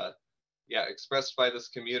expressed by this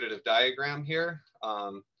commutative diagram here.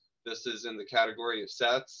 This is in the category of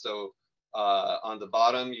sets. So on the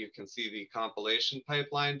bottom, you can see the compilation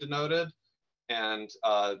pipeline denoted. And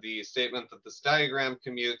the statement that this diagram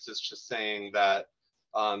commutes is just saying that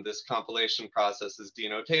this compilation process is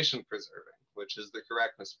denotation preserving, which is the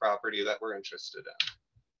correctness property that we're interested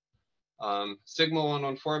in. Sigma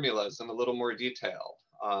 1-1 formulas in a little more detail.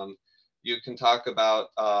 You can talk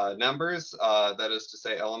about numbers, that is to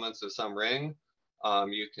say elements of some ring.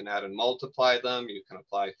 You can add and multiply them. You can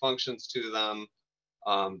apply functions to them.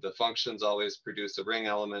 The functions always produce a ring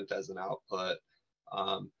element as an output.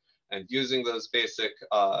 And using those basic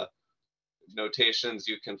notations,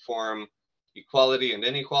 you can form equality and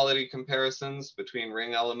inequality comparisons between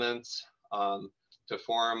ring elements to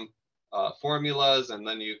form formulas, and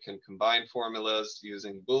then you can combine formulas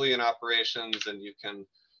using Boolean operations, and you can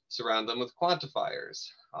surround them with quantifiers.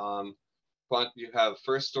 You have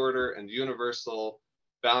first order and universal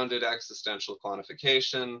bounded existential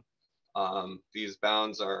quantification. These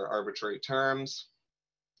bounds are arbitrary terms.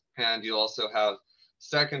 And you also have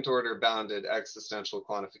second order bounded existential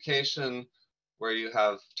quantification, where you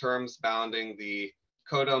have terms bounding the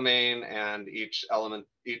codomain and each element,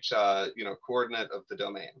 each coordinate of the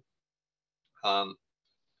domain.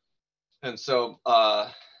 And so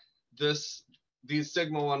these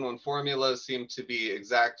sigma 1-1 formulas seem to be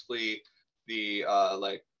exactly the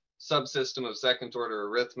subsystem of second order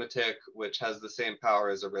arithmetic, which has the same power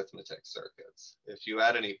as arithmetic circuits. If you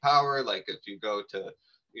add any power, like if you go to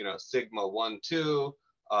sigma 1-2, you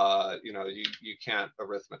can't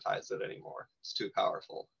arithmetize it anymore. It's too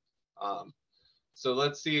powerful. So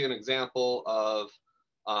let's see an example of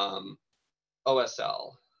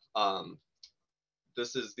OSL.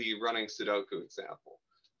 This is the running Sudoku example.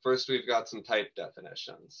 First, we've got some type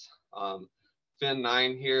definitions. Fin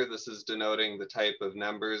 9 here, this is denoting the type of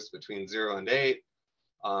numbers between 0 and 8.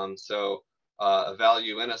 So a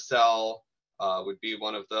value in a cell would be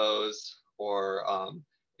one of those, or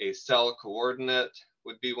a cell coordinate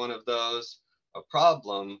would be one of those. A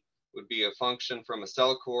problem would be a function from a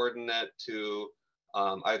cell coordinate to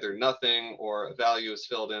either nothing or a value is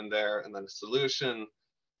filled in there, and then a solution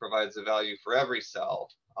provides a value for every cell.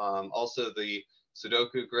 Also, the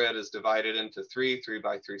Sudoku grid is divided into 3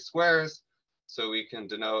 3x3 squares. So we can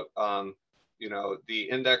denote, the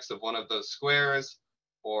index of one of those squares,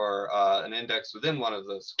 or an index within one of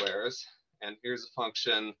those squares. And here's a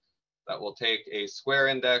function that will take a square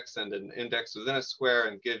index and an index within a square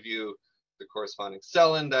and give you the corresponding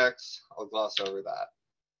cell index. I'll gloss over that.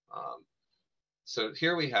 So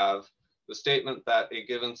here we have the statement that a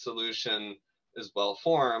given solution is well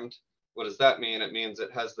formed. What does that mean? It means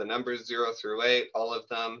it has the numbers 0 through 8, all of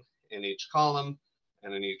them in each column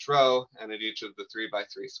and in each row and in each of the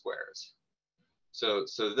 3x3 squares. So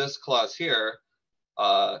this clause here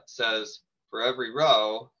says for every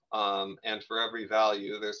row and for every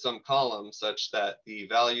value, there's some column such that the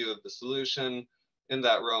value of the solution in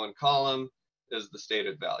that row and column is the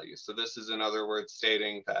stated value. So this is, in other words,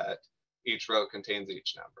 stating that each row contains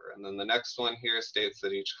each number. And then the next one here states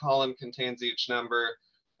that each column contains each number.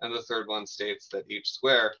 And the third one states that each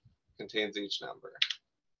square contains each number.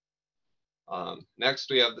 Next,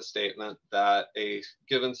 we have the statement that a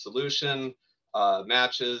given solution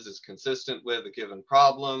matches, is consistent with a given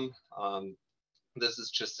problem. This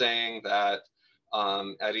is just saying that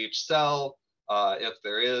at each cell, if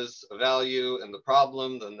there is a value in the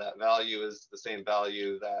problem, then that value is the same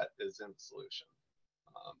value that is in the solution.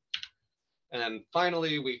 And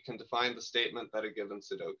finally, we can define the statement that a given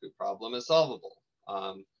Sudoku problem is solvable.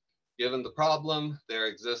 Given the problem, there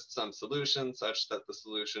exists some solution such that the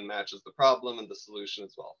solution matches the problem and the solution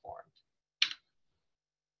is well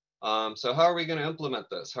formed. So how are we going to implement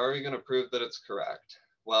this? How are we going to prove that it's correct?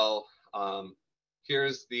 Well,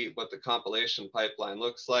 here's what the compilation pipeline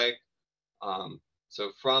looks like.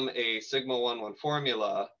 So from a sigma 1-1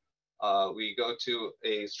 formula, we go to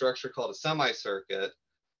a structure called a semi-circuit.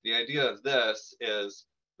 The idea of this is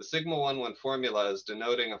the sigma 1-1 formula is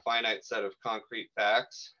denoting a finite set of concrete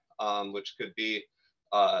facts, which could be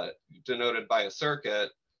denoted by a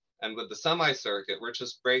circuit. And with the semi-circuit, we're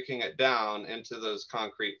just breaking it down into those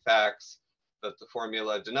concrete facts that the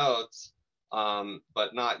formula denotes,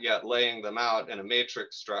 but not yet laying them out in a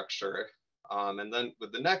matrix structure. And then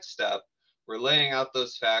with the next step, we're laying out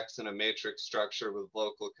those facts in a matrix structure with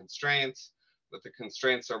local constraints. But the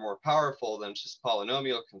constraints are more powerful than just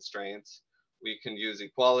polynomial constraints. We can use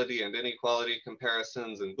equality and inequality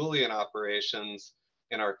comparisons and Boolean operations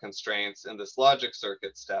in our constraints in this logic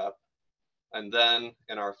circuit step. And then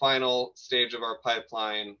in our final stage of our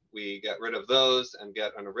pipeline, we get rid of those and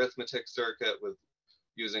get an arithmetic circuit with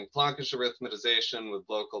using Planckish arithmetization with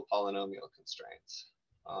local polynomial constraints.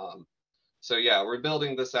 So yeah, we're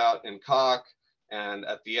building this out in Coq, and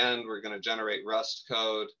at the end, we're going to generate Rust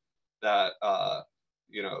code that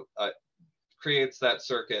creates that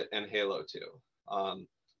circuit in Halo 2.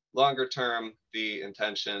 Longer term, the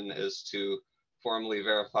intention is to formally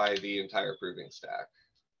verify the entire proving stack.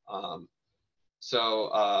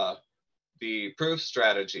 The proof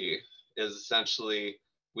strategy is essentially,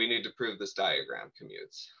 we need to prove this diagram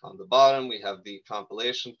commutes. On the bottom, we have the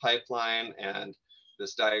compilation pipeline, and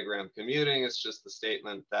this diagram commuting is just the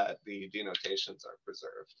statement that the denotations are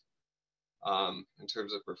preserved. In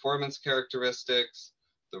terms of performance characteristics,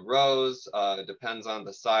 the rows, depends on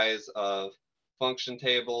the size of function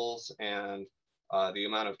tables and the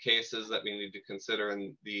amount of cases that we need to consider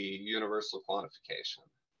in the universal quantification.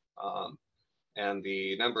 And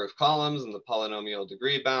the number of columns and the polynomial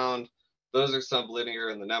degree bound, those are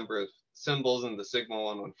sublinear in the number of symbols in the sigma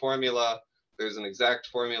 1,1 formula. There's an exact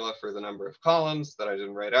formula for the number of columns that I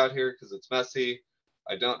didn't write out here because it's messy.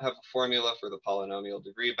 I don't have a formula for the polynomial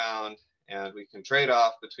degree bound, and we can trade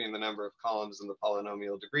off between the number of columns and the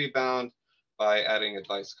polynomial degree bound by adding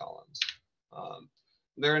advice columns.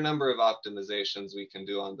 There are a number of optimizations we can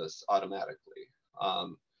do on this automatically.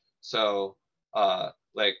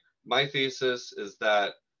 Like my thesis is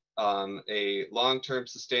that a long-term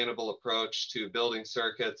sustainable approach to building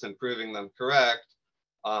circuits and proving them correct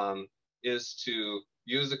is to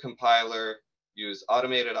use a compiler, use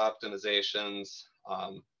automated optimizations,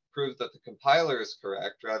 prove that the compiler is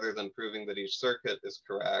correct rather than proving that each circuit is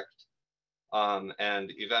correct,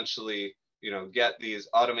 and eventually, get these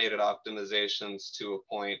automated optimizations to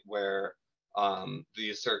a point where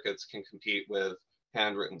these circuits can compete with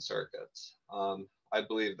handwritten circuits. I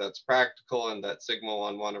believe that's practical and that sigma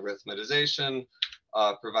 1,1 arithmetization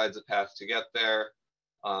provides a path to get there.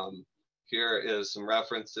 Here is some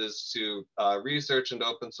references to research and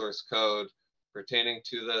open source code pertaining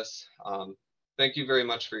to this. Thank you very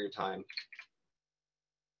much for your time.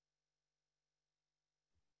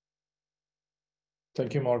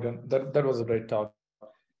 Thank you, Morgan. That was a great talk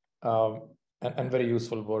and very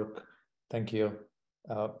useful work. Thank you.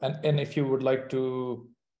 And if you would like to,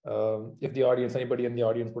 if the audience, anybody in the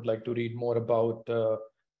audience would like to read more about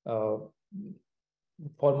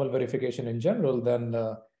formal verification in general, then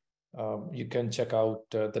you can check out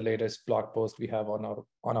the latest blog post we have on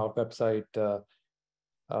our website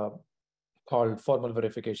called Formal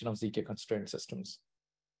Verification of ZK Constraint Systems.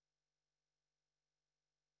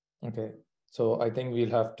 Okay. So I think we'll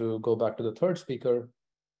have to go back to the third speaker.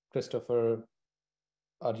 Christopher,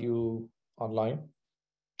 are you online?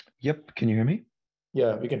 Yep, can you hear me?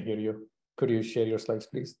 Yeah, we can hear you. Could you share your slides,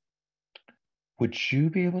 please? Would you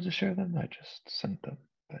be able to share them? I just sent them,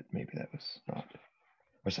 but maybe that was not,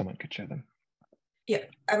 or someone could share them. Yeah,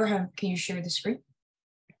 Abraham, can you share the screen?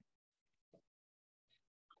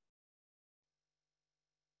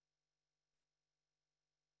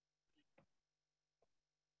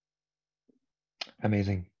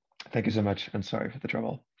 Amazing. Thank you so much. I'm sorry for the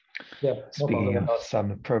trouble. Yeah, no Speaking problem. of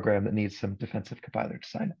some program that needs some defensive compiler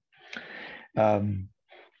design.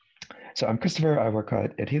 So I'm Christopher. I work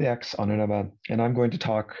at Helix on Onoma, and I'm going to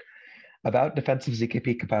talk about defensive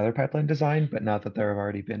ZKP compiler pipeline design. But now that there have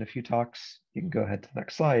already been a few talks, you can go ahead to the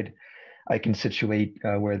next slide. I can situate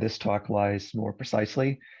where this talk lies more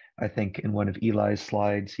precisely. I think in one of Eli's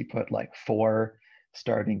slides, he put like 4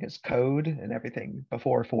 starting as code, and everything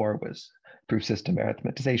before 4 was proof system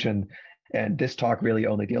arithmetization. And this talk really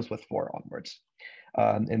only deals with 4 onwards.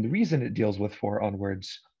 And the reason it deals with 4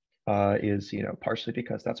 onwards is, partially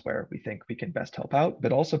because that's where we think we can best help out,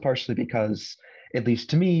 but also partially because, at least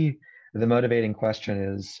to me, the motivating question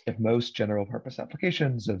is, if most general purpose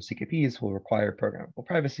applications of ZKPs will require programmable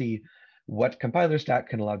privacy, what compiler stack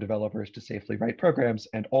can allow developers to safely write programs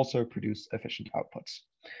and also produce efficient outputs?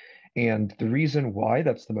 And the reason why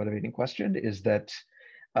that's the motivating question is that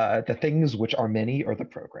the things which are many are the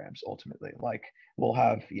programs ultimately. Like we'll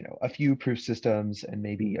have, a few proof systems and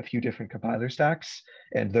maybe a few different compiler stacks,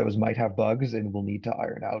 and those might have bugs, and we'll need to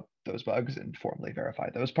iron out those bugs and formally verify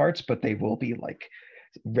those parts, but they will be like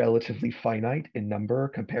relatively finite in number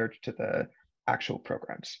compared to the actual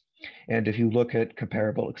programs. And if you look at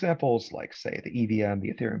comparable examples, like say the EVM,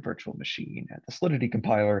 the Ethereum virtual machine, and the Solidity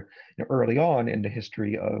compiler, early on in the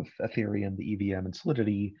history of Ethereum, the EVM and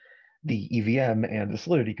Solidity, the EVM and the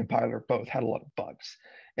Solidity compiler both had a lot of bugs.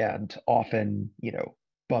 And often,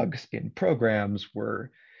 bugs in programs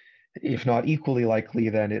were, if not equally likely,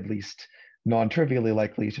 then at least non-trivially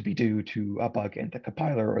likely to be due to a bug in the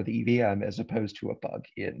compiler or the EVM as opposed to a bug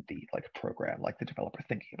in the program, like the developer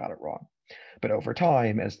thinking about it wrong. But over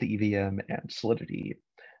time, as the EVM and Solidity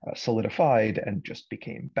solidified and just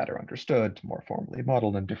became better understood, more formally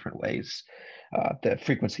modeled in different ways, the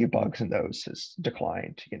frequency of bugs in those has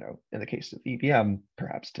declined, in the case of EVM,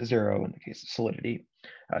 perhaps to 0, in the case of Solidity,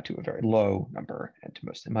 to a very low number and to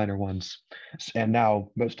mostly minor ones. And now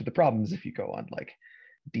most of the problems, if you go on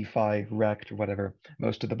DeFi, Rect, or whatever,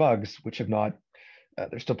 most of the bugs, which have not,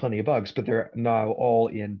 there's still plenty of bugs, but they're now all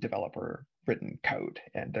in developer written code,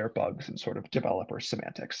 and they're bugs in sort of developer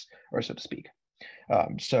semantics, or so to speak.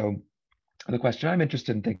 So the question I'm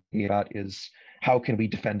interested in thinking about is, how can we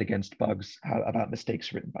defend against bugs, about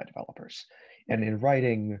mistakes written by developers? And in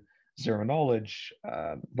writing zero knowledge,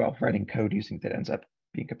 writing code using that ends up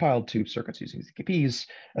being compiled to circuits using ZKPs,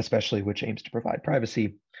 especially which aims to provide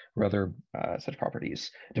privacy or other such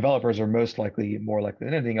properties. Developers are more likely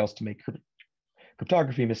than anything else to make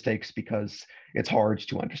cryptography mistakes because it's hard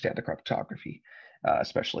to understand the cryptography,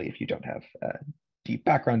 especially if you don't have a deep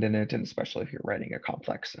background in it, and especially if you're writing a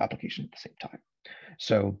complex application at the same time.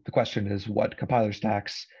 So the question is, what compiler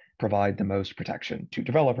stacks provide the most protection to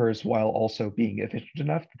developers while also being efficient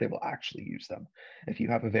enough that they will actually use them? If you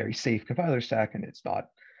have a very safe compiler stack and it's not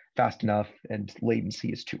fast enough and latency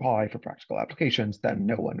is too high for practical applications, then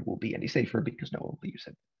no one will be any safer because no one will use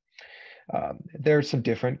it. There are some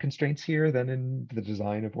different constraints here than in the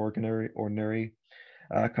design of ordinary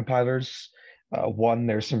compilers. One,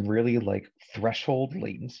 there's some really like threshold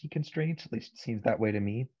latency constraints, at least it seems that way to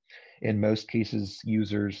me. In most cases,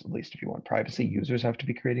 users, at least if you want privacy, users have to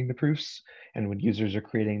be creating the proofs. And when users are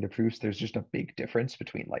creating the proofs, there's just a big difference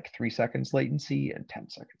between like 3 seconds latency and 10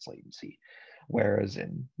 seconds latency. Whereas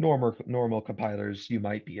in normal compilers, you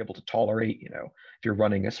might be able to tolerate, if you're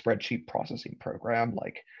running a spreadsheet processing program,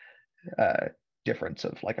 like difference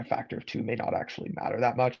of like a factor of 2 may not actually matter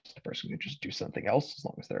that much. The person can just do something else as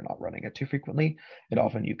long as they're not running it too frequently. And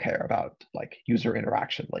often you care about like user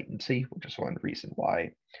interaction latency, which is one reason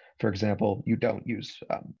why, for example, you don't use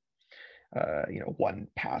one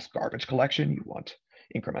pass garbage collection. You want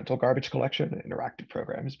incremental garbage collection in interactive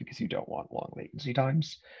programs because you don't want long latency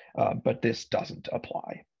times. But this doesn't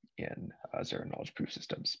apply in zero knowledge proof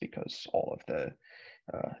systems because all of the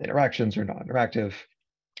interactions are non-interactive,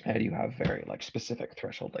 and you have very like specific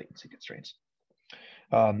threshold latency constraints.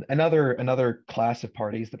 Another class of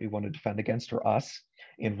parties that we want to defend against are us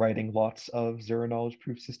in writing lots of zero knowledge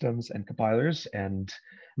proof systems and compilers. And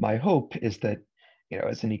my hope is that,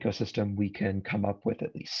 as an ecosystem, we can come up with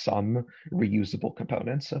at least some reusable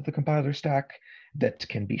components of the compiler stack that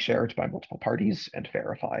can be shared by multiple parties and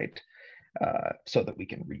verified so that we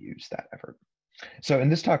can reuse that effort. So in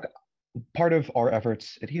this talk, part of our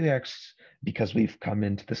efforts at Helix, because we've come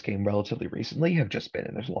into this game relatively recently, have just been,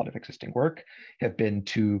 and there's a lot of existing work, have been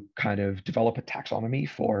to kind of develop a taxonomy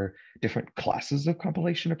for different classes of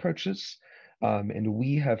compilation approaches. And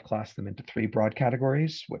we have classed them into 3 broad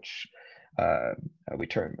categories, which we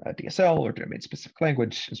term DSL, or domain-specific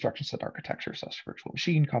language, instruction set architecture / virtual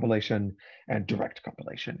machine compilation, and direct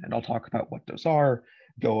compilation. And I'll talk about what those are,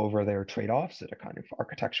 go over their trade-offs at a kind of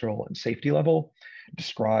architectural and safety level,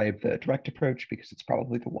 describe the direct approach because it's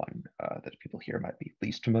probably the one that people here might be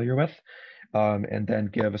least familiar with, and then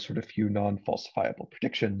give a sort of few non-falsifiable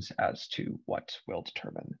predictions as to what will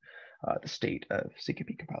determine the state of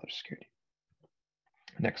ZKP compiler security.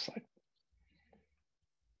 Next slide.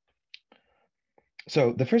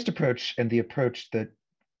 So the first approach, and the approach that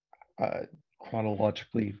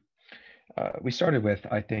chronologically we started with,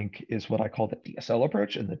 I think, is what I call the DSL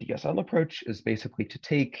approach. And the DSL approach is basically to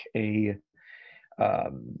take a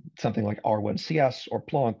something like R1CS or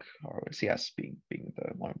Plonk, R1CS being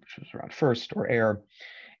the one which was around first, or AIR,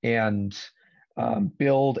 and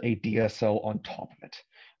build a DSL on top of it,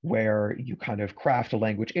 where you kind of craft a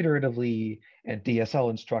language iteratively, and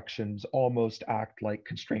DSL instructions almost act like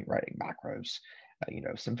constraint writing macros.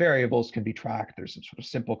 Some variables can be tracked. There's some sort of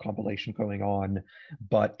simple compilation going on,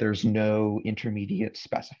 but there's no intermediate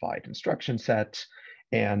specified instruction set.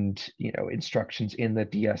 And, instructions in the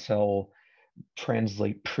DSL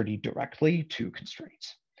translate pretty directly to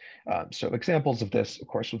constraints. So examples of this, of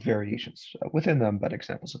course, with variations within them, but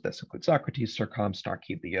examples of this include Socrates, Circom,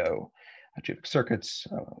 Snarky, Leo, Juvik circuits,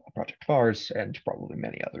 Project Vars, and probably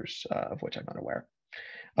many others of which I'm unaware.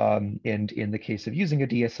 And in the case of using a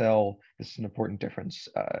DSL, this is an important difference.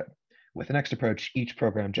 With the next approach, each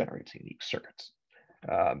program generates unique circuits.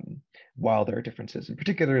 While there are differences in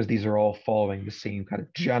particular, these are all following the same kind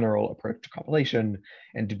of general approach to compilation,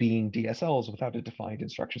 and being DSLs without a defined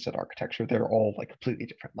instruction set architecture, they're all like completely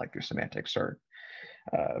different. Like their semantics are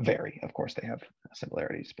vary. Of course, they have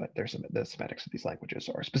similarities, but the semantics of these languages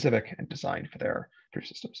are specific and designed for their proof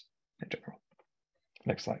systems in general.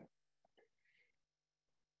 Next slide.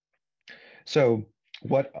 So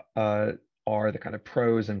what are the kind of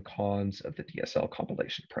pros and cons of the DSL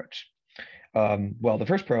compilation approach? Well, the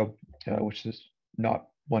first pro, which is not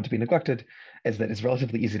one to be neglected, is that it's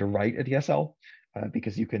relatively easy to write a DSL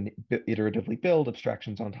because you can iteratively build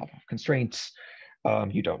abstractions on top of constraints.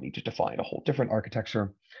 You don't need to define a whole different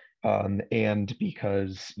architecture. And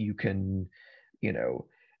because you can,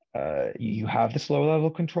 you have this low level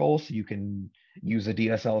control, so you can use a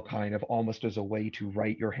DSL kind of almost as a way to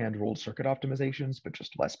write your hand-rolled circuit optimizations, but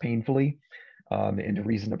just less painfully. And a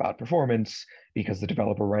reason about performance, because the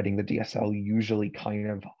developer writing the DSL usually kind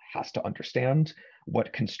of has to understand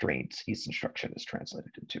what constraints each instruction is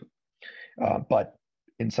translated into. But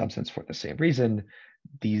in some sense for the same reason,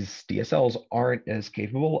 these DSLs aren't as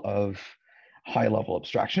capable of high-level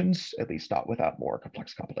abstractions, at least not without more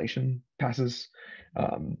complex compilation passes.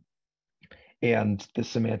 And the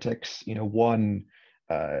semantics, one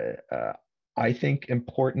I think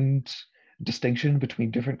important distinction between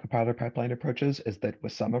different compiler pipeline approaches is that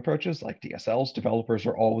with some approaches like DSLs, developers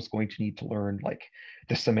are always going to need to learn like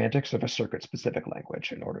the semantics of a circuit-specific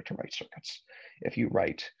language in order to write circuits. If you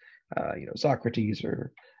write, Socrates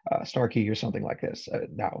or Snarky or something like this.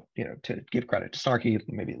 Now, to give credit to Snarky,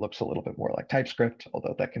 maybe it looks a little bit more like TypeScript,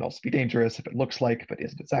 although that can also be dangerous if it looks like, but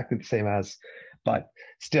isn't exactly the same as. But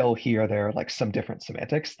still here, there are like some different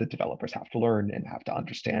semantics that developers have to learn and have to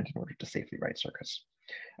understand in order to safely write circuits.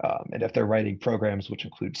 And if they're writing programs which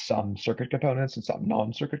include some circuit components and some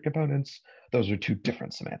non-circuit components, those are two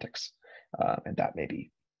different semantics. And that may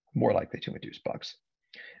be more likely to induce bugs.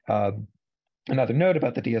 Another note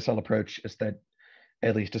about the DSL approach is that,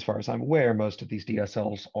 at least as far as I'm aware, most of these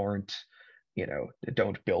DSLs aren't,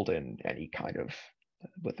 don't build in any kind of,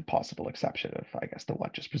 with the possible exception of, I guess, the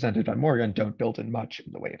one just presented by Morgan, don't build in much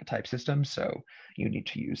in the way of a type system. So you need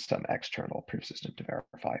to use some external proof system to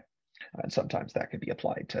verify. And sometimes that can be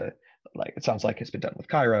applied to, like it sounds like it's been done with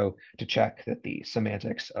Cairo, to check that the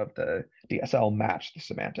semantics of the DSL match the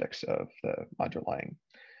semantics of the underlying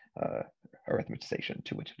arithmetization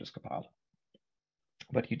to which it is compiled.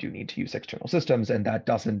 But you do need to use external systems, and that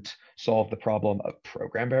doesn't solve the problem of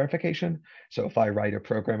program verification. So if I write a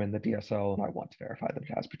program in the DSL and I want to verify that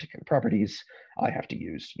it has particular properties, I have to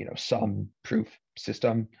use, some proof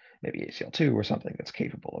system, maybe ACL2 or something that's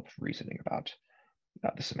capable of reasoning about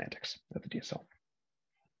the semantics of the DSL.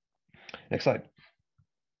 Next slide.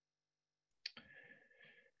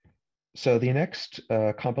 So the next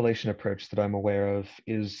compilation approach that I'm aware of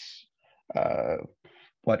is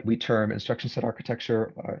what we term instruction set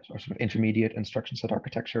architecture, or sort of intermediate instruction set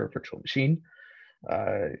architecture virtual machine.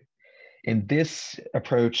 And this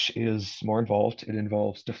approach is more involved. It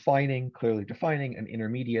involves clearly defining an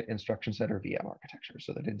intermediate instruction set or VM architecture,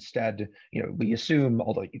 so that instead, we assume,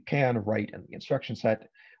 although you can write in the instruction set,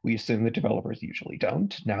 we assume that developers usually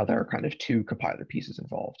don't. Now there are kind of two compiler pieces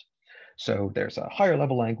involved. So there's a higher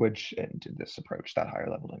level language, and in this approach, that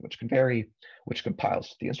higher level language can vary, which compiles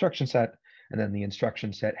to the instruction set. And then the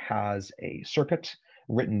instruction set has a circuit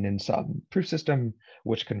written in some proof system,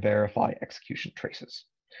 which can verify execution traces.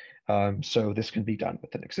 So this can be done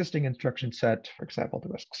with an existing instruction set. For example, the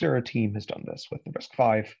RISC-0 team has done this with the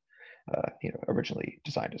RISC-V, originally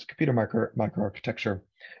designed as computer microarchitecture.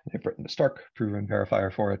 They've written the Stark proven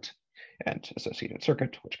verifier for it and associated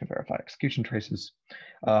circuit, which can verify execution traces.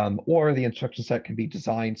 Or the instruction set can be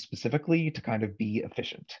designed specifically to kind of be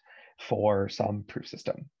efficient for some proof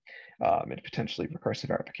system. And potentially recursive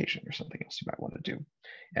verification or something else you might want to do.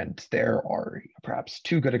 And there are perhaps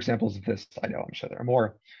two good examples of this. I know, I'm sure there are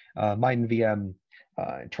more. Mine VM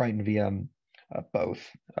and Triton VM both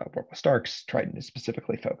work with Starks. Triton is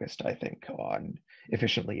specifically focused, I think, on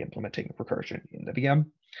efficiently implementing recursion in the VM.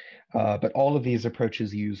 But all of these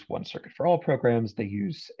approaches use one circuit for all programs. They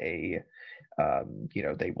use they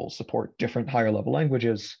will support different higher level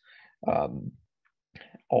languages,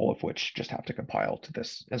 all of which just have to compile to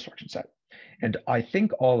this instruction set. And I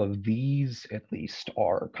think all of these, at least,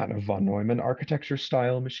 are kind of von Neumann architecture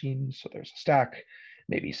style machines. So there's a stack,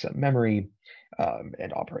 maybe some memory,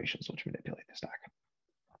 and operations which manipulate the stack.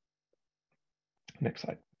 Next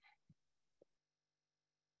slide.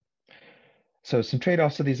 So some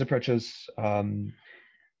trade-offs of these approaches.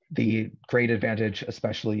 The great advantage,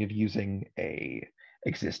 especially of using a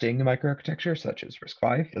existing microarchitecture such as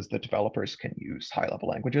RISC-V, is that developers can use high-level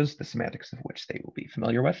languages, the semantics of which they will be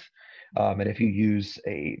familiar with. And if you use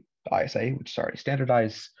a ISA, which is already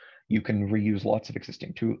standardized, you can reuse lots of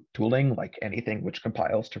existing tooling, like anything which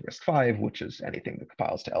compiles to RISC-V, which is anything that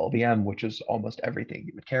compiles to LLVM, which is almost everything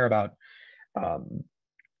you would care about,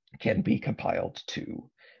 can be compiled to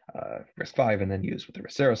RISC-V and then used with the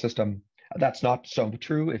RISC-0 system. That's not so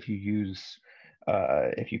true if you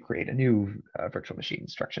create a new virtual machine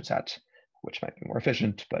instruction set, which might be more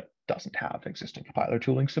efficient, but doesn't have existing compiler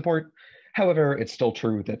tooling support. However, it's still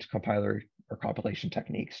true that compiler or compilation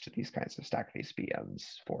techniques to these kinds of stack-based VMs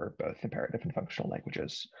for both imperative and functional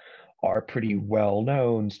languages are pretty well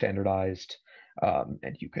known, standardized,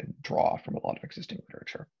 and you can draw from a lot of existing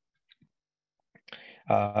literature.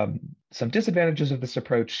 Some disadvantages of this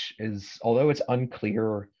approach is, although it's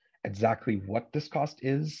unclear exactly what this cost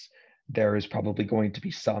is, there is probably going to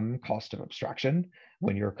be some cost of abstraction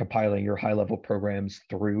when you're compiling your high-level programs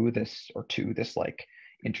through this or to this like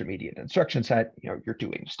intermediate instruction set. You're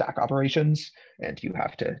doing stack operations, and you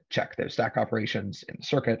have to check those stack operations in the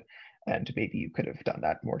circuit. and maybe you could have done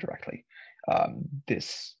that more directly.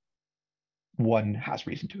 This one has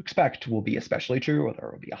reason to expect will be especially true, or there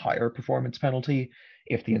will be a higher performance penalty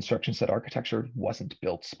if the instruction set architecture wasn't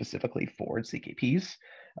built specifically for ZKPs.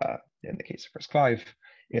 In the case of RISC-V,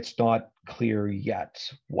 it's not clear yet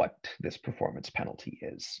what this performance penalty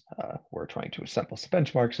is. We're trying to assemble some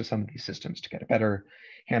benchmarks of some of these systems to get a better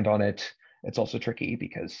hand on it. It's also tricky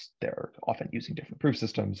because they're often using different proof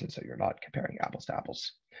systems, and so you're not comparing apples to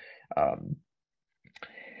apples.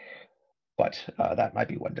 But that might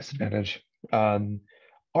be one disadvantage.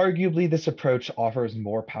 Arguably, this approach offers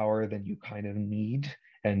more power than you kind of need,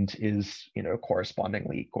 and is,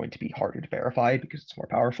 correspondingly going to be harder to verify because it's more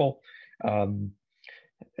powerful.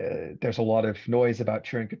 There's a lot of noise about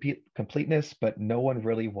Turing completeness, but no one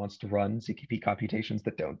really wants to run ZKP computations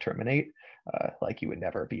that don't terminate. Like you would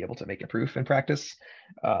never be able to make a proof in practice.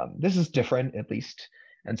 This is different, at least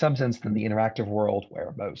in some sense, than the interactive world,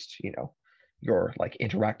 where most, your like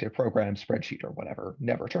interactive program, spreadsheet, or whatever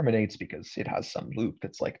never terminates because it has some loop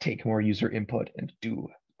that's like take more user input and do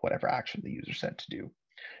whatever action the user said to do.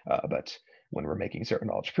 But when we're making zero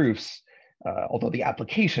knowledge proofs, although the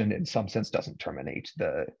application in some sense doesn't terminate,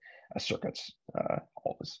 the circuits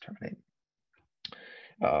always terminate.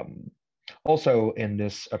 Also, in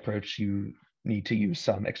this approach, you need to use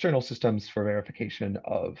some external systems for verification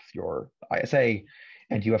of your ISA,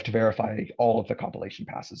 and you have to verify all of the compilation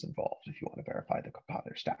passes involved if you want to verify the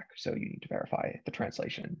compiler stack. So you need to verify the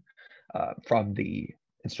translation from the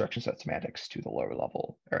instruction set semantics to the lower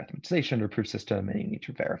level arithmetization or proof system, and you need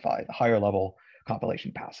to verify the higher level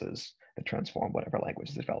compilation passes that transform whatever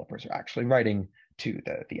language the developers are actually writing to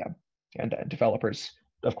the VM. And then developers,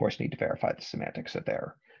 of course, need to verify the semantics of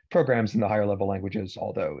their programs in the higher level languages,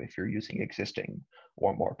 although if you're using existing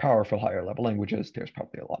or more powerful higher level languages, there's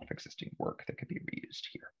probably a lot of existing work that could be reused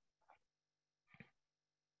here.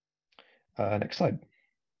 Next slide.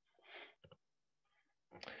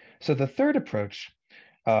 So the third approach,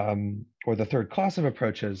 or the third class of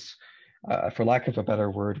approaches, for lack of a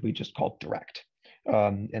better word, we just call direct.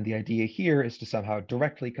 And the idea here is to somehow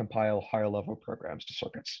directly compile higher level programs to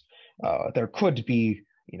circuits. There could be,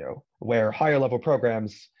 where higher level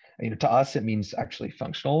programs, to us, it means actually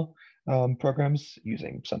functional programs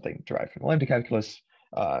using something derived from the lambda calculus.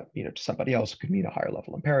 To somebody else, it could mean a higher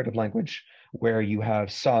level imperative language where you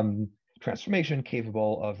have some transformation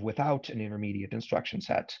capable of, without an intermediate instruction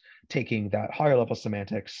set, taking that higher level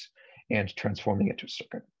semantics and transforming it to a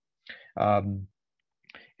circuit.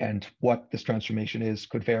 And what this transformation is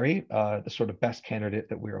could vary. The sort of best candidate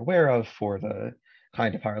that we're aware of for the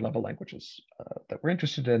kind of higher level languages that we're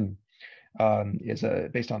interested in is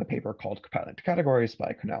based on a paper called Compiling to Categories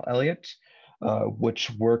by Cornell Elliott,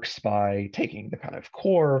 which works by taking the kind of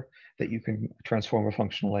core that you can transform a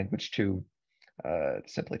functional language to,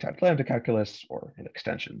 simply typed lambda calculus, or in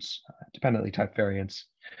extensions, dependently typed variants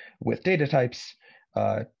with data types,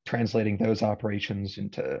 translating those operations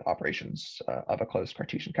into operations of a closed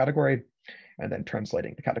Cartesian category, and then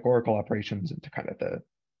translating the categorical operations into kind of the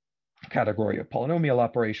category of polynomial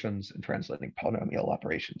operations, and translating polynomial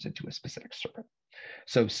operations into a specific circuit.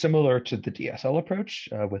 So similar to the DSL approach,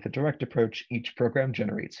 with a direct approach, each program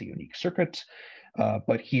generates a unique circuit,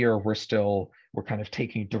 but here we're kind of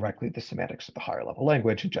taking directly the semantics of the higher level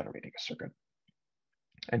language and generating a circuit.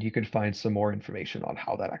 And you can find some more information on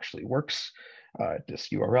how that actually works. This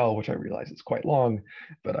URL, which I realize is quite long,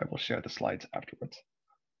 but I will share the slides afterwards.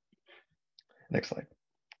 Next slide.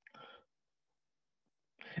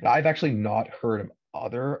 And I've actually not heard of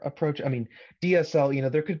other approach. I mean,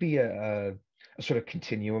 DSL, there could be a sort of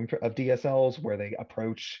continuum of DSLs where they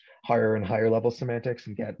approach higher and higher level semantics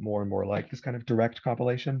and get more and more like this kind of direct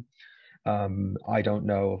compilation. I don't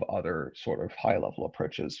know of other sort of high level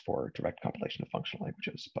approaches for direct compilation of functional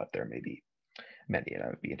languages, but there may be many, and I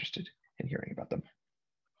would be interested in hearing about them.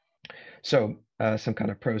 So some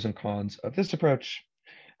kind of pros and cons of this approach.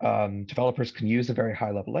 Developers can use a very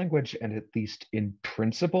high level language, and at least in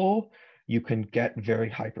principle, you can get very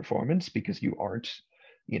high performance because you aren't,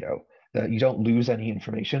 you don't lose any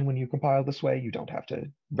information when you compile this way. You don't have to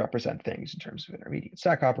represent things in terms of intermediate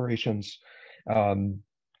stack operations.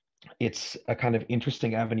 It's a kind of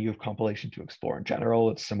interesting avenue of compilation to explore in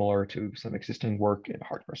general. It's similar to some existing work in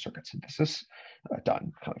hardware circuit synthesis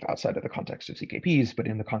done kind of outside of the context of ZKPs, but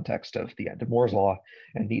in the context of the end of Moore's law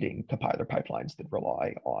and needing compiler pipelines that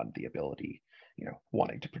rely on the ability,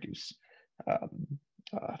 wanting to produce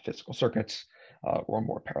physical circuits or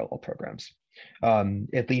more parallel programs.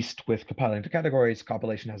 At least with compiling to categories,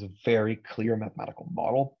 compilation has a very clear mathematical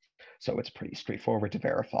model. So it's pretty straightforward to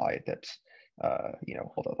verify that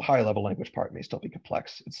although the high level language part may still be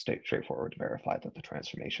complex, it's straightforward to verify that the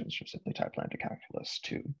transformations from simply typed lambda calculus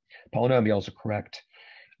to polynomials are correct.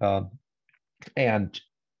 And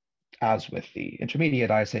as with the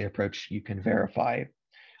intermediate ISA approach, you can verify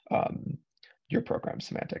your program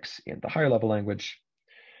semantics in the higher level language.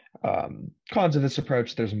 Cons of this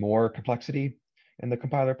approach, there's more complexity in the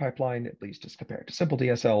compiler pipeline, at least as compared to simple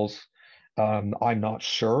DSLs. I'm not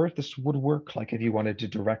sure if this would work, like if you wanted to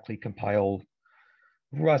directly compile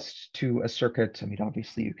Rust to a circuit. I mean,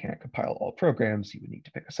 obviously you can't compile all programs, you would need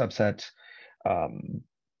to pick a subset.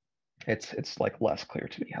 It's like less clear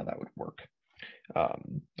to me how that would work.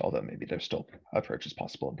 Although maybe there's still approaches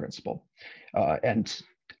possible in principle. And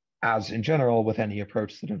as in general, with any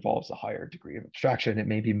approach that involves a higher degree of abstraction, it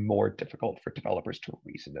may be more difficult for developers to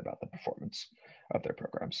reason about the performance of their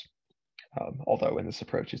programs. Although in this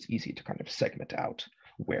approach, it's easy to kind of segment out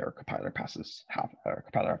where compiler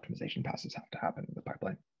optimization passes have to happen in the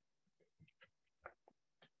pipeline.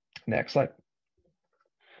 Next slide.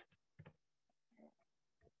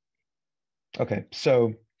 Okay,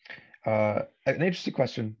 so an interesting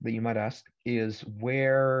question that you might ask is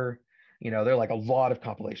where, there are like a lot of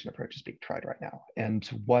compilation approaches being tried right now, and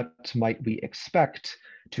what might we expect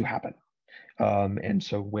to happen? And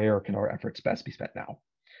so where can our efforts best be spent now?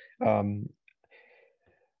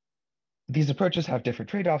 These approaches have different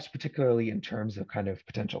trade-offs, particularly in terms of kind of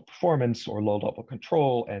potential performance or low-level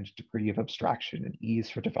control and degree of abstraction and ease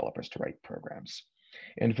for developers to write programs.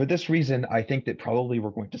 And for this reason, I think that probably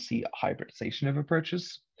we're going to see a hybridization of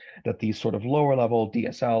approaches, that these sort of lower level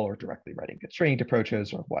DSL or directly writing constrained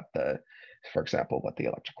approaches, or for example, what the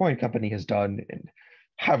Electric Coin Company has done in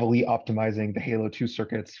heavily optimizing the Halo 2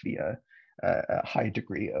 circuits via a high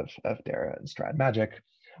degree of Dara and Strad magic,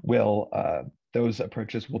 those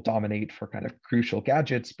approaches will dominate for kind of crucial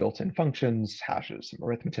gadgets, built-in functions, hashes, some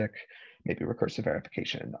arithmetic, maybe recursive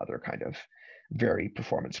verification, other kind of very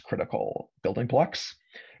performance critical building blocks.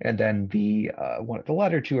 And then one of the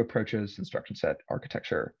latter two approaches, instruction set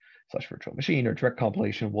architecture / virtual machine or direct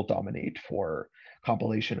compilation, will dominate for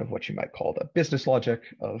compilation of what you might call the business logic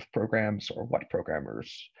of programs, or what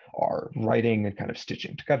programmers are writing and kind of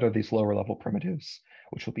stitching together these lower level primitives,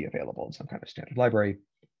 which will be available in some kind of standard library.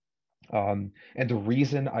 And the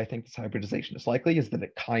reason I think this hybridization is likely is that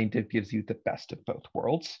it kind of gives you the best of both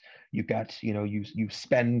worlds. You get, you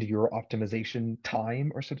spend your optimization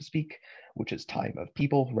time, or so to speak, which is time of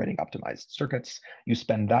people writing optimized circuits. You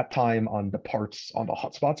spend that time on the parts, on the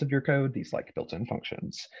hotspots of your code, these like built-in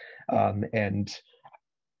functions, and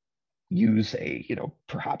use a,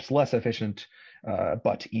 perhaps less efficient,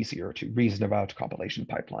 but easier to reason about compilation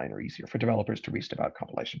pipeline, or easier for developers to reason about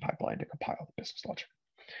compilation pipeline to compile the business logic.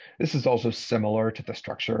 This is also similar to the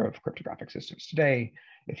structure of cryptographic systems today.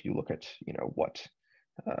 If you look at,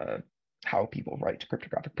 how people write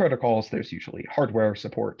cryptographic protocols, there's usually hardware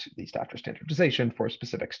support, at least after standardization, for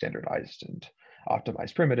specific standardized and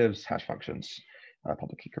optimized primitives, hash functions,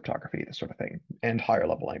 public key cryptography, this sort of thing. And higher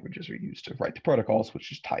level languages are used to write the protocols, which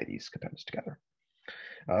just tie these components together.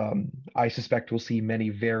 I suspect we'll see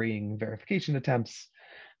many varying verification attempts,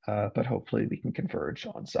 but hopefully we can converge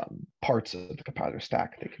on some parts of the compiler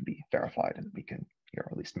stack that can be verified, and we can, or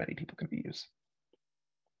at least many people can reuse.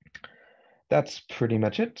 That's pretty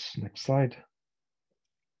much it. Next slide.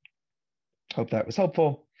 Hope that was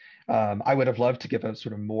helpful. I would have loved to give a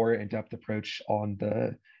sort of more in-depth approach on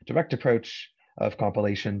the direct approach of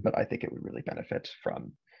compilation, but I think it would really benefit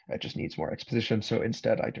from, it just needs more exposition. So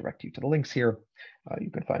instead, I direct you to the links here.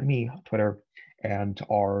 You can find me on Twitter, and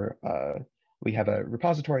we have a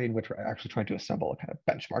repository in which we're actually trying to assemble a kind of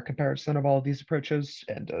benchmark comparison of all of these approaches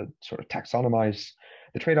and sort of taxonomize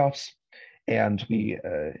the trade-offs. And we,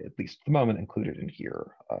 at least at the moment, included in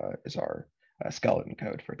here is our skeleton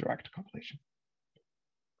code for direct compilation.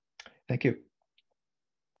 Thank you.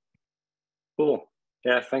 Cool.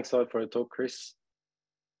 Yeah, thanks a lot for the talk, Chris.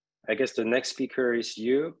 I guess the next speaker is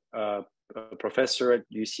you, a professor at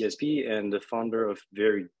UCSB and the founder of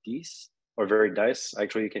Veridice, or Veridice.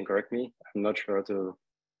 Actually, you can correct me. I'm not sure how to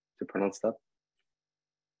pronounce that.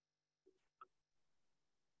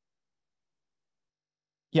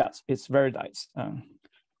 Yes, it's Veridice.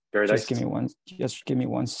 Veridice. Just give me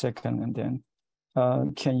one second, and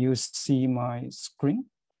then can you see my screen?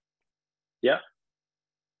 Yeah.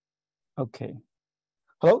 Okay.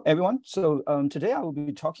 Hello, everyone. So today I will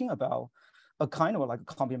be talking about a kind of like a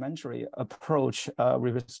complementary approach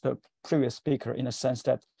with the previous speaker, in a sense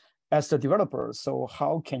that as the developer, so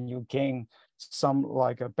how can you gain some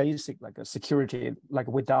like a basic like a security, like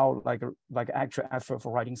without like actual effort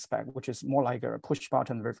for writing spec, which is more like a push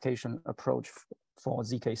button verification approach for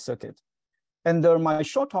ZK circuit. And my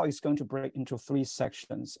short talk is going to break into 3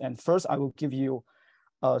 sections. And first, I will give you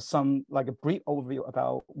some like a brief overview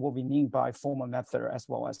about what we mean by formal method as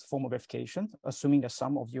well as formal verification, assuming that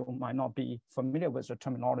some of you might not be familiar with the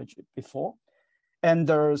terminology before. And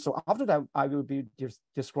so after that, I will be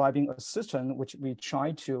describing a system which we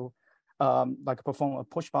try to like perform a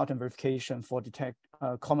push button verification for detect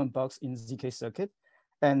common bugs in ZK circuit.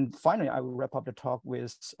 And finally, I will wrap up the talk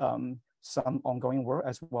with some ongoing work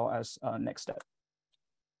as well as next step.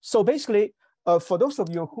 So basically, for those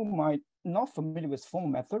of you who might not familiar with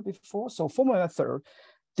formal method before, so formal method,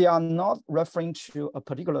 they are not referring to a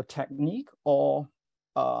particular technique or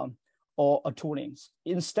a tooling.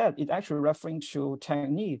 Instead, it actually referring to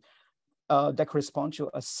technique that correspond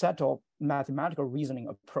to a set of mathematical reasoning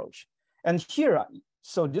approach. And here,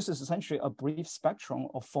 so this is essentially a brief spectrum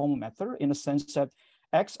of formal method in the sense that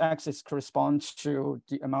x-axis corresponds to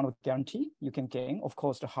the amount of guarantee you can gain. Of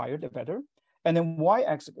course, the higher, the better. And then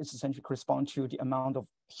y-axis is essentially correspond to the amount of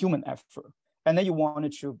human effort. And then you want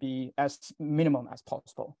it to be as minimum as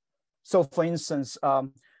possible. So for instance,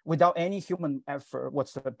 without any human effort,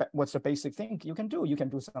 what's the basic thing you can do? You can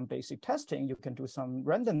do some basic testing, you can do some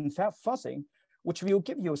random fuzzing, which will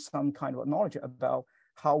give you some kind of knowledge about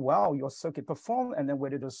how well your circuit perform, and then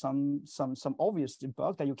whether there's some obvious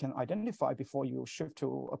bug that you can identify before you shift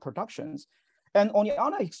to a productions. And on the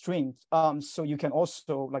other extreme, so you can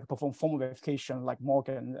also like perform formal verification, like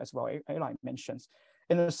Morgan as well, Eli mentions,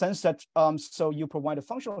 in the sense that so you provide the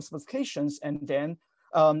functional specifications, and then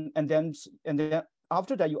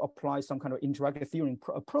after that you apply some kind of interactive theory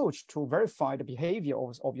approach to verify the behavior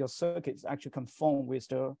of your circuits actually conform with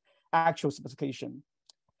the actual specification.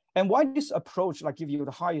 And why this approach like give you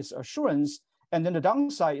the highest assurance, and then the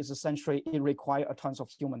downside is essentially it requires a tons of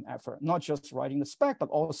human effort, not just writing the spec, but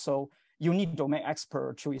also you need domain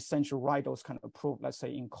expert to essentially write those kind of proof, let's say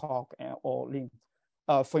in Coq or Lin.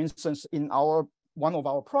 For instance, in one of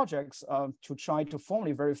our projects to try to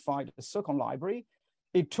formally verify the Circon library,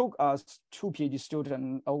 it took us 2 PhD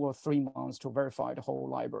students over 3 months to verify the whole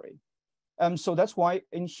library. So that's why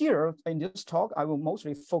in this talk, I will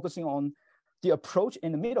mostly focusing on the approach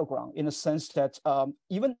in the middle ground, in the sense that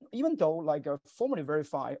even though like formally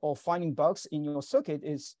verify or finding bugs in your circuit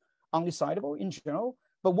is undecidable in general,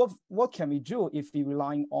 but what can we do if we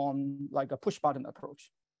relying on like a push button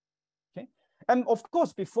approach? Okay, and of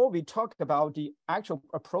course, before we talk about the actual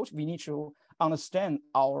approach, we need to understand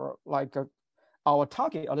our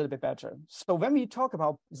target a little bit better. So when we talk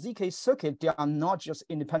about ZK circuit, they are not just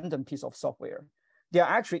independent piece of software. They are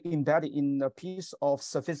actually embedded in a piece of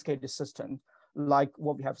sophisticated system, like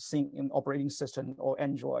what we have seen in operating system or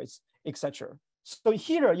Androids, etc. So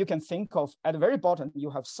here you can think of at the very bottom,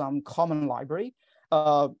 you have some common library,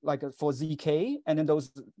 like for ZK, and then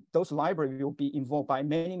those libraries will be involved by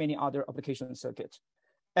many other application circuits.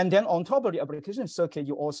 And then on top of the application circuit,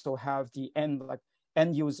 you also have the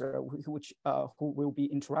end user, who will be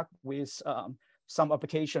interact with some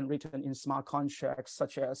application written in smart contracts,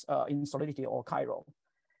 such as in Solidity or Cairo.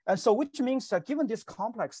 And so which means that given this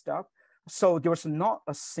complex stuff, so there's not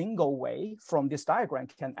a single way from this diagram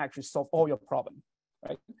can actually solve all your problem,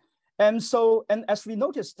 right? And as we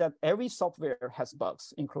noticed that every software has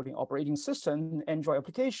bugs, including operating system, Android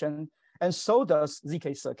application, and so does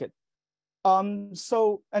ZK circuit. And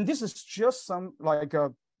this is just some like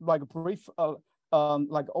a brief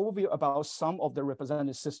like overview about some of the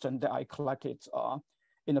representative system that I collected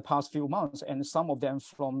in the past few months, and some of them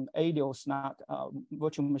from ADO's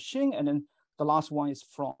virtual machine, and then the last one is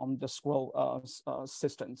from the Scroll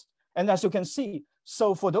systems. And as you can see,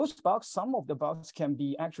 so for those bugs, some of the bugs can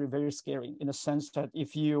be actually very scary in the sense that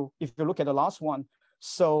if you look at the last one,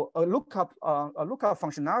 so a lookup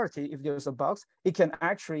functionality, if there's a bug, it can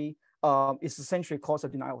actually it's essentially cause a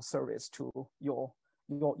denial of service to your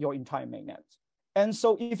entire mainnet. And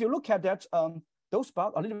so if you look at that, those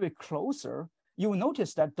bugs a little bit closer, you will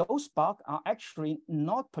notice that those bugs are actually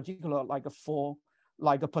not particular for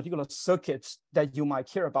a particular circuit that you might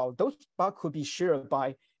care about. Those bugs could be shared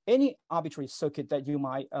by any arbitrary circuit that you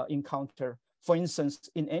might encounter. For instance,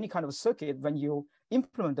 in any kind of circuit, when you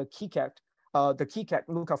implement the keycat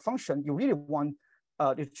lookup function, you really want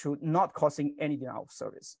it to not causing any denial of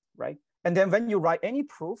service, right? And then when you write any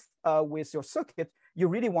proof with your circuit, you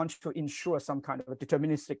really want to ensure some kind of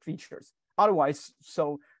deterministic features. Otherwise,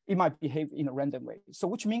 so it might behave in a random way. So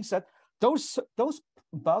which means that those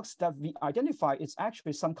bugs that we identify is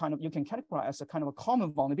actually some kind of, you can categorize as a kind of a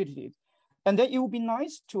common vulnerability. And then it would be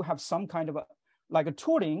nice to have some kind of a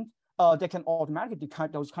tooling that can automatically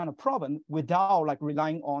detect those kind of problems without like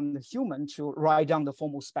relying on the human to write down the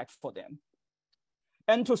formal spec for them.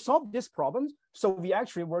 And to solve this problem, so we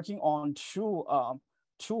actually working on two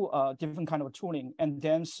different kind of tooling. And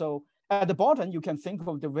then so at the bottom, you can think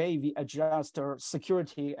of the way we adjust the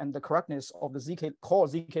security and the correctness of the ZK core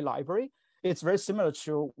ZK library. It's very similar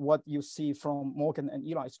to what you see from Morgan and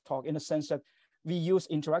Eli's talk, in the sense that we use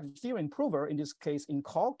interactive theory improver, in this case in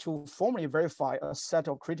Coq, to formally verify a set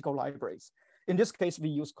of critical libraries. In this case, we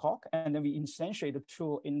use Coq, and then we instantiate the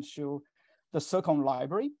tool into the Circon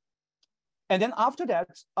library. And then after that,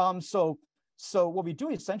 so what we do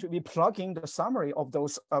is essentially we plug in the summary of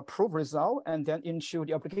those proof results and then into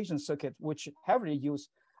the application circuit, which heavily use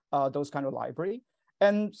those kind of library.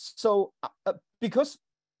 And so because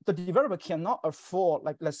the developer cannot afford,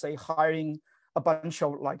 like, let's say, hiring a bunch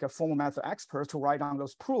of like a formal method experts to write down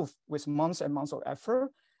those proofs with months and months of effort,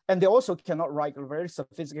 and they also cannot write a very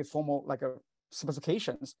sophisticated formal like a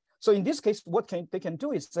specifications. So in this case, what they can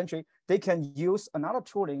do is essentially they can use another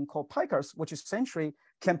tooling called PyCars, which essentially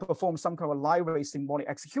can perform some kind of library symbolic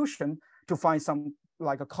execution to find some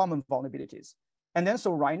like a common vulnerabilities. And then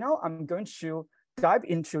so right now I'm going to dive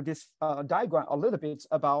into this diagram a little bit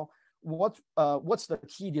about what's the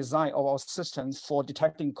key design of our system for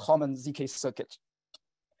detecting common ZK circuit.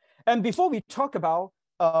 And before we talk about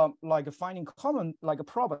like finding common like a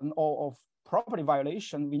problem or of property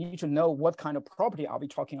violation, we need to know what kind of property are we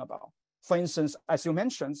talking about. For instance, as you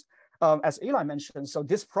mentioned, as Eli mentioned, so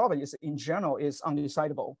this property is in general is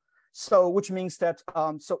undecidable. So which means that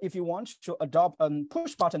so if you want to adopt a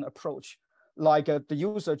push button approach, like the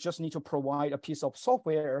user just need to provide a piece of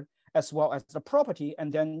software as well as the property,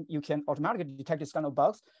 and then you can automatically detect this kind of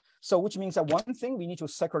bugs. So which means that one thing we need to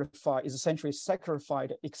sacrifice is essentially sacrifice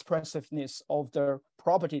the expressiveness of the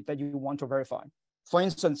property that you want to verify. For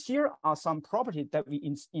instance, here are some properties that we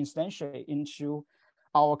instantiate into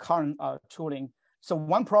our current tooling. So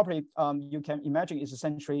one property you can imagine is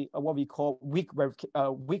essentially what we call weak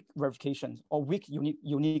verification or weak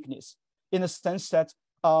uniqueness, in the sense that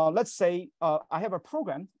let's say I have a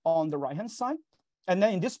program on the right-hand side. And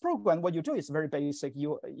then in this program, what you do is very basic.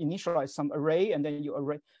 You initialize some array, and then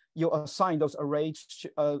you assign those arrays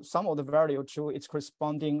to, some of the value to its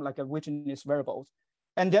corresponding like a witness variables.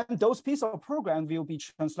 And then those pieces of program will be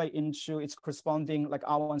translated into its corresponding like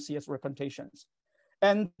R1CS representations.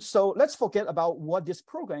 And so let's forget about what this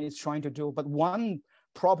program is trying to do. But one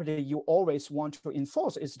property you always want to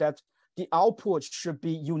enforce is that the output should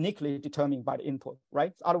be uniquely determined by the input,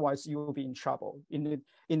 right? Otherwise, you will be in trouble. In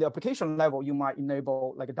the application level, you might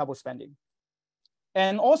enable like a double spending.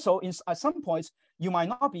 And also, at some points, you might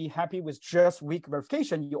not be happy with just weak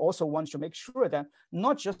verification. You also want to make sure that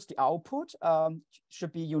not just the output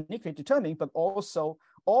should be uniquely determined, but also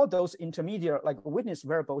all those intermediate like witness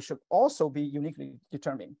variables should also be uniquely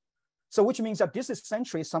determined. So which means that this is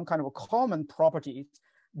essentially some kind of a common property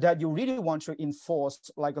that you really want to enforce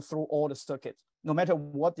like through all the circuits, no matter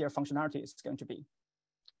what their functionality is going to be.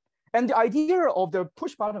 And the idea of the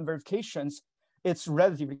push button verifications, it's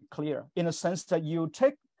relatively clear in the sense that you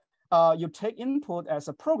take input as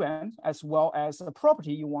a program as well as a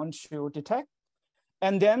property you want to detect.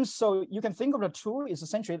 And then so you can think of the tool is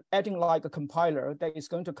essentially adding like a compiler that is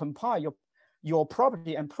going to compile your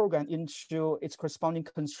property and program into its corresponding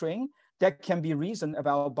constraint that can be reasoned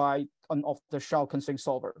about by an off-the-shelf constraint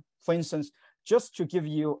solver. For instance, just to give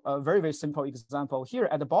you a very, very simple example, here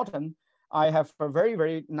at the bottom, I have a very,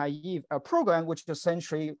 very naive program which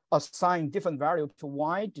essentially assign different value to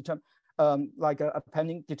y,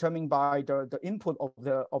 determined by the input of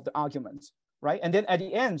the arguments, right? And then at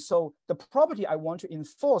the end, so the property I want to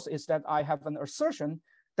enforce is that I have an assertion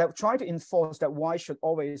that try to enforce that y should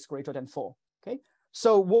always greater than 4. Okay,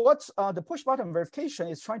 so what the push button verification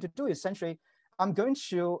is trying to do is essentially, I'm going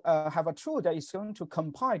to have a tool that is going to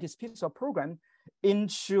compile this piece of program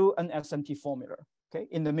into an SMT formula, okay,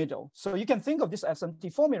 in the middle. So you can think of this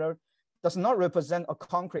SMT formula does not represent a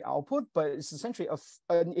concrete output, but it's essentially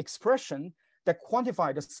an expression that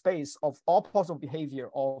quantifies the space of all possible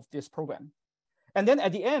behavior of this program. And then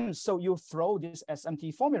at the end, so you throw this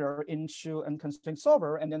SMT formula into a constraint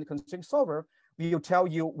solver, and then the constraint solver will tell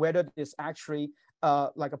you whether it's actually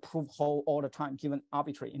like a proof whole all the time, given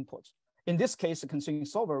arbitrary input. In this case, the constraint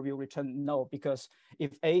solver will return no, because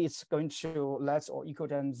if A is going to less or equal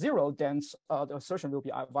than 0, then the assertion will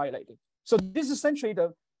be violated. So this is essentially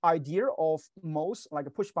the idea of most like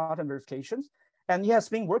a push button verifications. And it has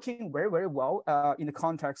been working very, very well in the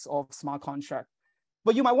context of smart contract.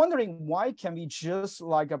 But you might wondering, why can we just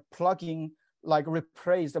like a plugin, like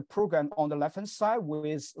replace the program on the left-hand side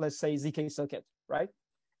with, let's say, ZK circuit, right?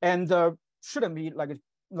 And shouldn't we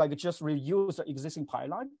like just reuse the existing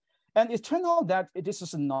pipeline? And it turned out that this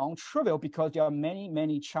is non-trivial because there are many,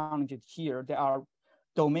 many challenges here that are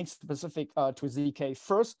domain specific to ZK.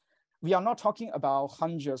 First, we are not talking about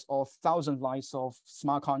hundreds or thousands lines of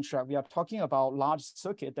smart contract. We are talking about large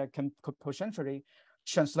circuit that could potentially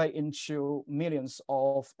translate into millions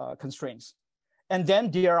of constraints. And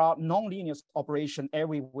then there are nonlinear operation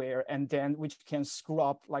everywhere, and then which can screw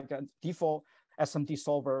up like a default SMT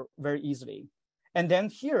solver very easily. And then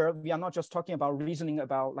here, we are not just talking about reasoning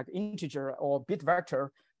about like integer or bit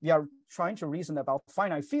vector. We are trying to reason about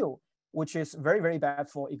finite field, which is very, very bad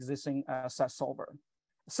for existing set solver.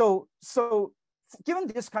 So given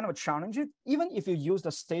this kind of a challenge, even if you use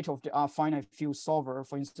the state-of-the-art finite field solver,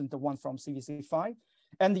 for instance, the one from CVC5,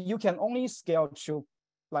 and you can only scale to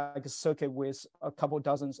like a circuit with a couple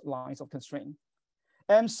dozen lines of constraint.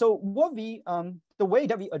 And so what we, the way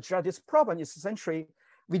that we address this problem is essentially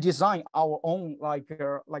we design our own like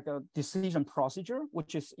a decision procedure,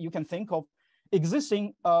 which is you can think of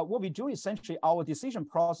existing. What we do essentially, our decision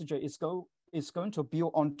procedure is going to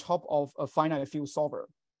build on top of a finite field solver.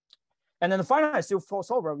 And then the finite field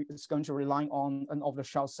solver is going to rely on an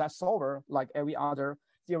off-the-shelf set solver, like every other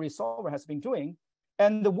theory solver has been doing.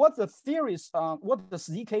 And what the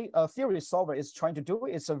ZK theory solver is trying to do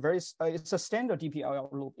is it's a standard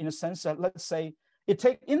DPL loop in a sense that, let's say, it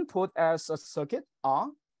takes input as a circuit R,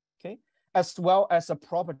 okay, as well as a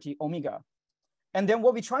property omega. And then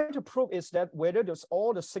what we try to prove is that whether there's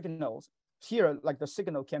all the signals here, like the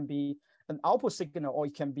signal can be an output signal, or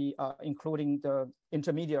it can be including the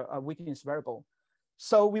intermediate weakness variable.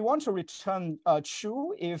 So we want to return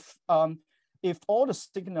true if all the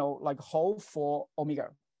signal like hold for omega,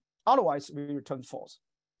 otherwise we return false.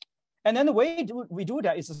 And then the way we do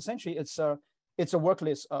that is essentially it's a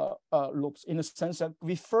workless loops in the sense that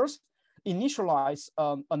we first initialize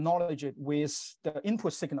a knowledge with the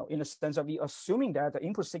input signal in the sense that we assuming that the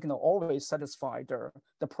input signal always satisfy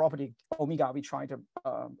the property omega we try to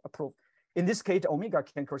prove. In this case, the omega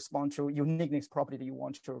can correspond to uniqueness property that you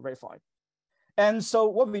want to verify. And so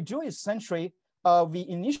what we do is essentially we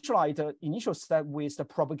initialize the initial set with the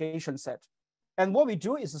propagation set. And what we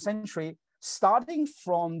do is essentially starting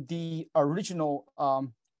from the original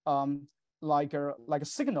like a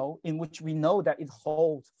signal in which we know that it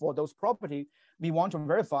holds for those property we want to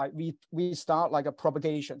verify, we start like a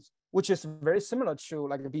propagation, which is very similar to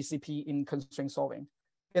like a BCP in constraint solving.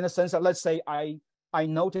 In the sense that, let's say I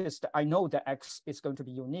noticed that I know that X is going to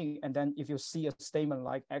be unique. And then if you see a statement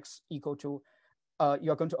like X equal to,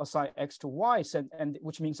 you're going to assign X to Y, and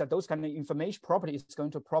which means that those kind of information property is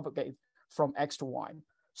going to propagate from X to Y.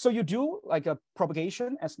 So you do like a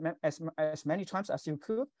propagation as many times as you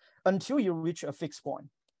could until you reach a fixed point.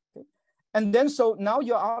 Okay? And then so now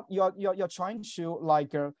you're trying to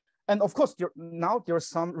like, and of course now there's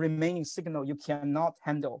some remaining signal you cannot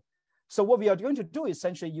handle. So what we are going to do is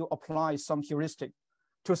essentially you apply some heuristic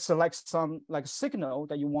to select some like signal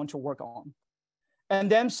that you want to work on. And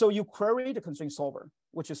then so you query the constraint solver,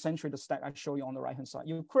 which is essentially the stack I show you on the right hand side.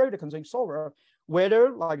 You query the constraint solver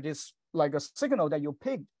whether like this, like a signal that you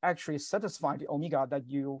pick actually satisfy the omega that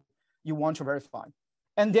you want to verify.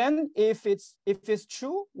 And then if it's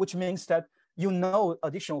true, which means that you know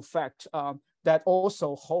additional fact that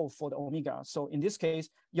also hold for the omega. So in this case,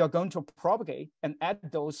 you're going to propagate and add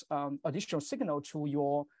those additional signal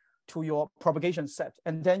to your propagation set.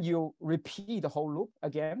 And then you repeat the whole loop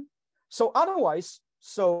again. So otherwise,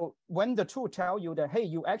 so when the tool tell you that, hey,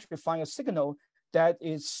 you actually find a signal that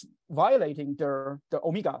is violating the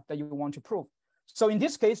omega that you want to prove. So in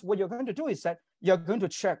this case, what you're going to do is that you're going to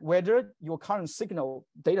check whether your current signal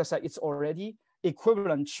data set is already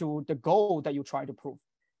equivalent to the goal that you try to prove.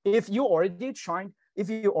 If you already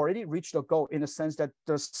reached the goal in the sense that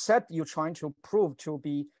the set you're trying to prove to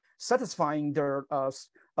be satisfying the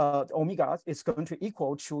omega is going to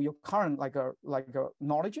equal to your current like a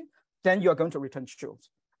knowledge, then you're going to return true.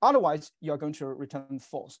 Otherwise, you're going to return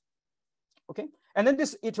false. Okay, and then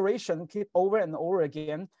this iteration keep over and over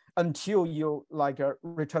again until you like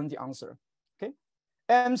return the answer. Okay,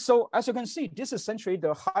 and so as you can see, this is essentially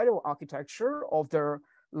the high-level architecture of the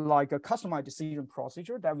like a customized decision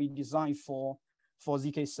procedure that we designed for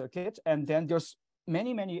ZK circuit. And then there's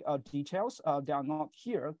many details that are not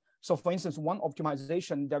here. So for instance, one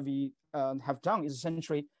optimization that we have done is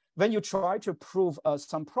essentially when you try to prove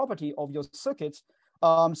some property of your circuits,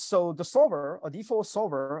 so the solver, a default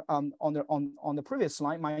solver on the previous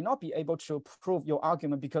slide might not be able to prove your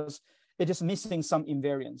argument because it is missing some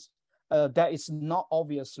invariance that is not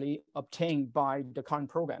obviously obtained by the current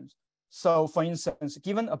programs. So for instance,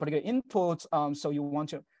 given a particular input, so you want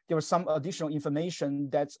to, there is some additional information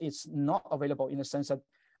that is not available in the sense that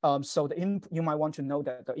So you might want to know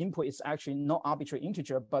that the input is actually not arbitrary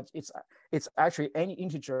integer, but it's actually any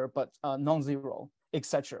integer but non-zero,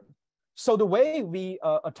 etc. So the way we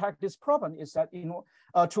attack this problem is that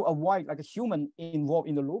to avoid like a human involved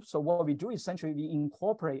in the loop. So what we do essentially, we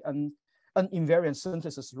incorporate an invariant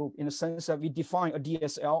synthesis loop in the sense that we define a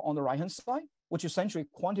DSL on the right-hand side, which essentially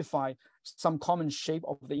quantify some common shape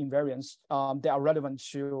of the invariants that are relevant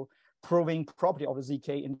to proving property of the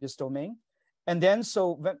ZK in this domain. And then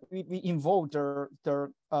so when we involve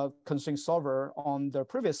the constraint solver on the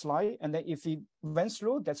previous slide, and then if it went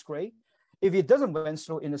through, that's great. If it doesn't went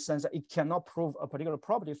through in the sense that it cannot prove a particular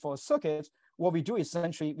property for a circuit, what we do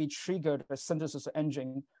essentially, we trigger the synthesis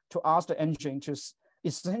engine to ask the engine to,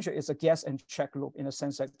 essentially it's a guess and check loop in the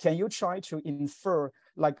sense that, can you try to infer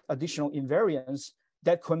like additional invariants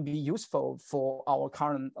that can be useful for our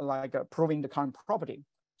current, like proving the current property.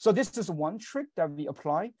 So this is one trick that we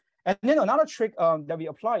apply. And then another trick that we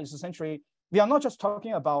apply is essentially, we are not just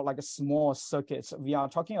talking about like a small circuits. We are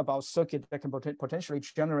talking about circuit that can potentially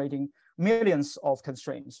generating millions of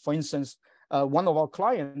constraints. For instance, one of our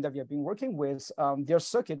clients that we have been working with, their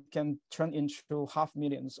circuit can turn into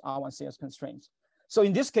 500,000 R1CS constraints. So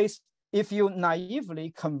in this case, if you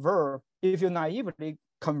naively convert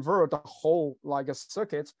the whole like a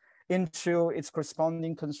circuit into its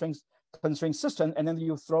corresponding constraint system, and then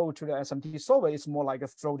you throw to the SMT solver, it's more like a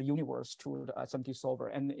throw the universe to the SMT solver,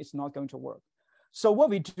 and it's not going to work. So what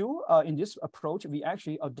we do in this approach, we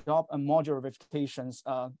actually adopt a modular verifications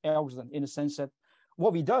algorithm in the sense that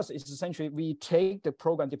what we do is essentially we take the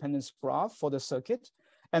program dependence graph for the circuit,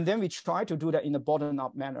 and then we try to do that in a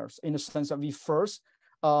bottom-up manner, in the sense that we first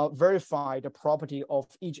verify the property of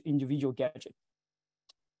each individual gadget.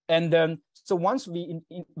 And then, so once we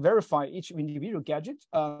verify each individual gadget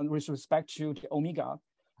with respect to the omega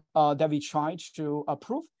that we try to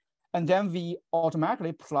approve, and then we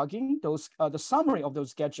automatically plug in those the summary of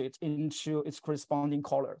those gadgets into its corresponding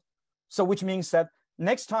caller. So which means that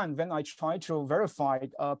next time when I try to verify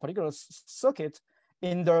a particular circuit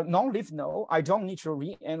in the non-leaf node, I don't need to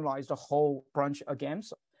reanalyze the whole branch again.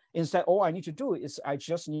 So instead, all I need to do is I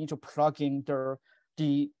just need to plug in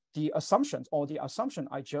the assumptions or the assumption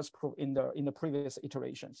I just proved in the previous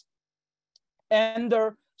iterations. And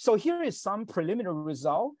so here is some preliminary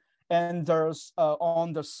result, and there's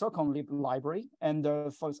on the circumlib library. And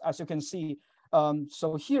as you can see,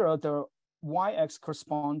 so here the y-axis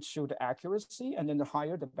corresponds to the accuracy, and then the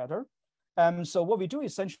higher the better. So what we do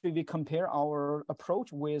essentially, we compare our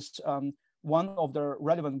approach with one of the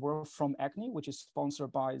relevant work from ACNI, which is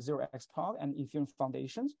sponsored by 0xPath and Ethereum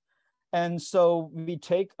Foundations. And so we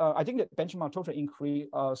take, I think the benchmark total increase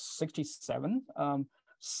 67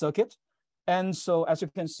 circuit. And so as you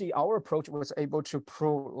can see, our approach was able to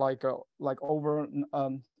prove like over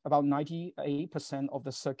about 98% of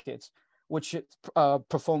the circuits, which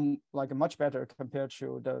perform like much better compared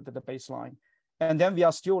to the baseline. And then we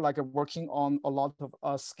are still like working on a lot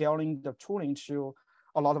of scaling the tooling to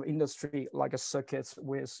a lot of industry like circuits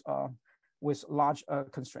with large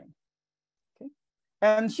constraint.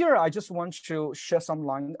 And here, I just want to share some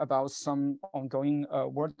line about some ongoing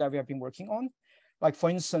work that we have been working on. Like for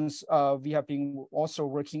instance, we have been also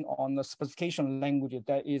working on the specification language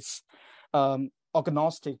that is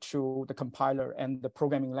agnostic to the compiler and the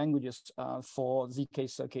programming languages for ZK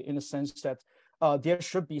circuit, in the sense that there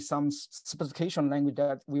should be some specification language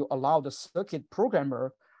that will allow the circuit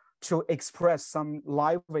programmer to express some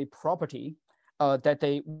library property that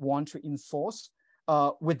they want to enforce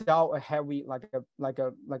without a heavy, like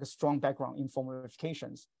a strong background in formal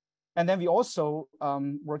verifications. And then we also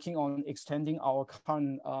working on extending our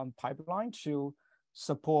current pipeline to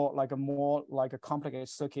support like a more like a complicated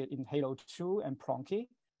circuit in Halo 2 and Plonky.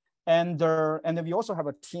 And then we also have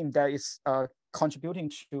a team that is contributing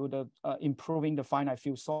to the improving the finite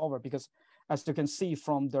field solver, because as you can see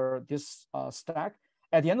from this stack,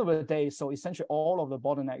 at the end of the day, so essentially all of the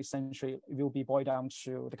bottleneck essentially will be boiled down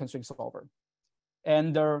to the constraint solver.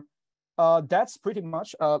 And that's pretty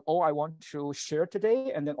much all I want to share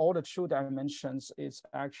today. And then all the 2 dimensions is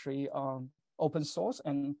actually open source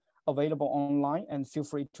and available online, and feel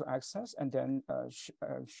free to access and then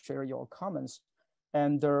share your comments.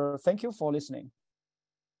 And thank you for listening.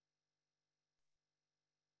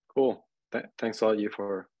 Cool. Thanks a lot, you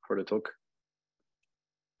for the talk.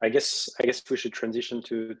 I guess we should transition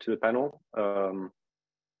to the panel. I'm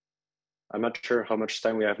not sure how much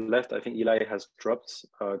time we have left. I think Eli has dropped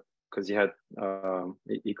because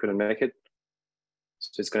he couldn't make it.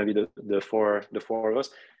 So it's going to be the four of us.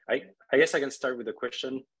 I guess I can start with a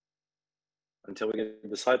question until we get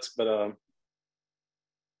the slides. But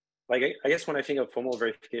like I guess when I think of formal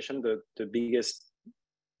verification, the biggest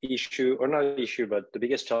issue, or not issue, but the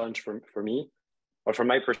biggest challenge for me, or from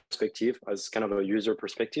my perspective, as kind of a user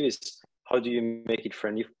perspective, is how do you make it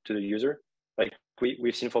friendly to the user? Like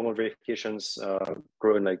we've seen formal verifications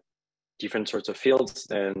grow in like different sorts of fields,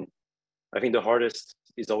 and I think the hardest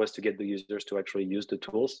is always to get the users to actually use the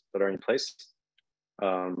tools that are in place.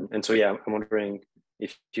 And so, yeah, I'm wondering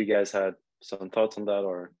if you guys had some thoughts on that,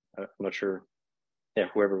 or I'm not sure. Yeah,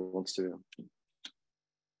 whoever wants to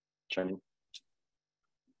chime in.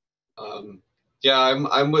 Yeah,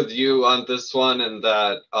 I'm with you on this one, and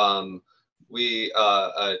that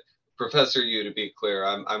Professor Yu, to be clear,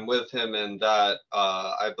 I'm with him in that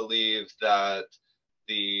I believe that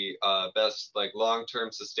the best like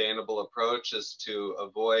long-term sustainable approach is to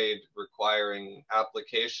avoid requiring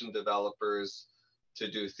application developers to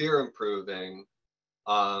do theorem proving,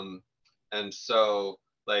 and so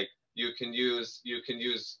like you can use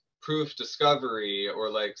proof discovery or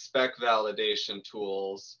like spec validation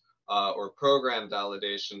tools or program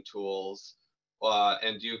validation tools,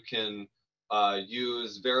 and you can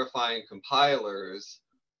use verifying compilers,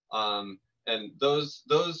 and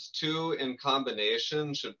those two in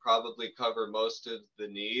combination should probably cover most of the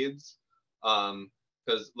needs.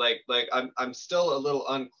 Because like I'm still a little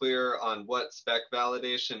unclear on what spec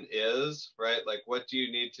validation is, right? Like, what do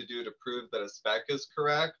you need to do to prove that a spec is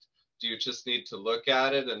correct? Do you just need to look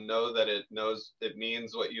at it and know that it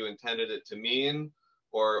means what you intended it to mean?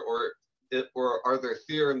 Or are there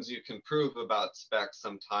theorems you can prove about specs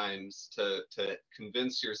sometimes to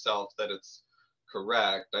convince yourself that it's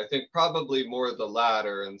correct? I think probably more the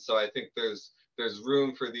latter, and so I think there's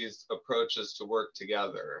room for these approaches to work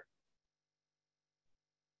together.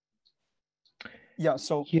 Yeah,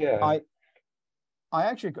 so Yeah. I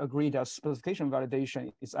actually agree that specification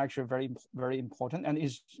validation is actually very important, and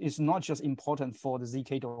is not just important for the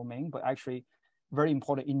ZK domain, but actually very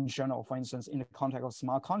important in general. For instance, in the context of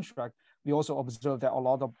smart contract, we also observe that a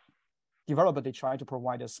lot of developers, they try to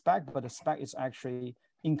provide a spec, but the spec is actually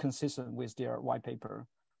inconsistent with their white paper.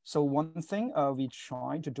 So one thing we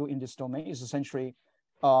try to do in this domain is essentially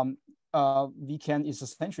we can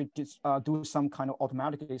essentially do some kind of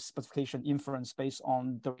automatic specification inference based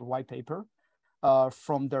on the white paper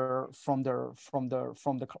from the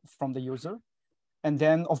user. And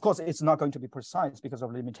then, of course, it's not going to be precise because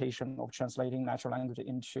of limitation of translating natural language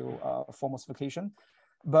into formal specification.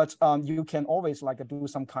 But you can always like do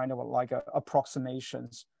some kind of like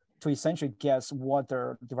approximations to essentially guess what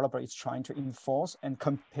the developer is trying to enforce and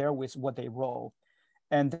compare with what they wrote.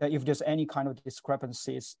 And if there's any kind of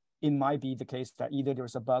discrepancies, it might be the case that either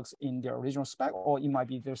there's a bugs in their original spec, or it might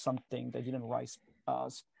be there's something they didn't write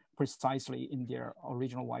precisely in their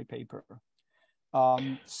original white paper.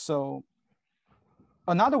 So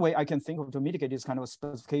another way I can think of to mitigate this kind of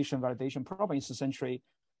specification validation problem is essentially,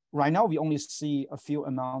 right now we only see a few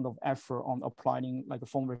amount of effort on applying like a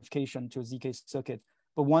form verification to a ZK circuit.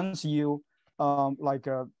 But once you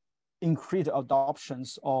increase the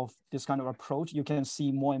adoptions of this kind of approach, you can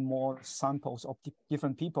see more and more samples of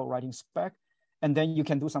different people writing spec, and then you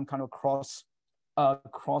can do some kind of cross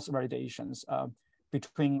validations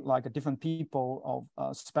between like different people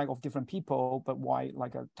of spec of different people, but why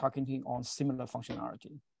like targeting on similar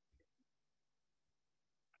functionality.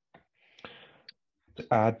 To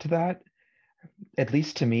add to that, at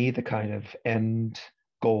least to me, the kind of end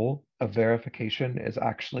goal of verification is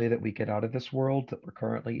actually that we get out of this world that we're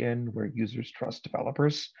currently in, where users trust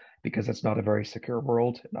developers, because it's not a very secure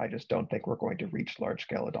world. And I just don't think we're going to reach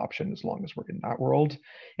large-scale adoption as long as we're in that world,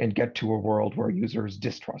 and get to a world where users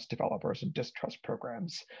distrust developers and distrust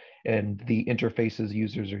programs. And the interfaces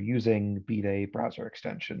users are using, be they browser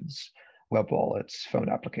extensions, web wallets, phone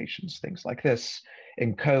applications, things like this,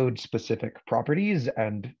 encode specific properties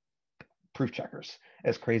and proof checkers,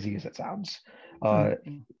 as crazy as it sounds.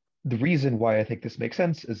 The reason why I think this makes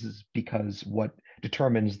sense is because what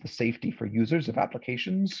determines the safety for users of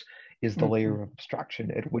applications is the layer of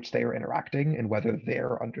abstraction at which they are interacting, and whether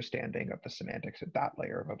their understanding of the semantics of that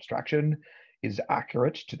layer of abstraction is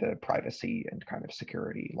accurate to the privacy and kind of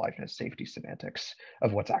security, liveness, safety semantics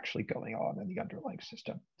of what's actually going on in the underlying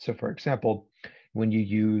system. So for example, when you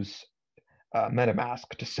use MetaMask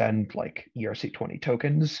to send like ERC20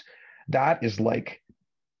 tokens, that is like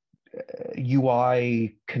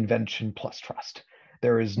UI convention plus trust.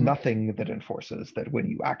 There is nothing that enforces that when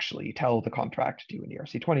you actually tell the contract to do an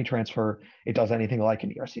ERC20 transfer, it does anything like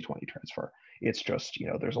an ERC20 transfer. It's just, you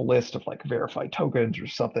know, there's a list of like verified tokens or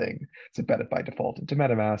something. It's embedded by default into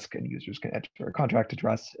MetaMask, and users can enter a contract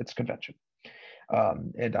address. It's convention.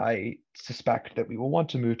 And I suspect that we will want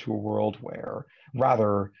to move to a world where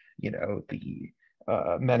rather, you know, the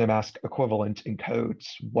MetaMask equivalent encodes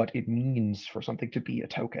what it means for something to be a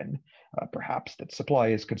token. Perhaps that supply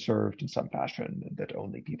is conserved in some fashion, and that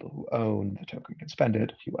only people who own the token can spend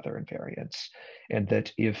it, a few other invariants, and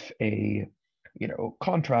that if a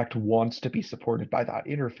contract wants to be supported by that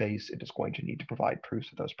interface, it is going to need to provide proofs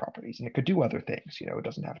of those properties. And it could do other things, it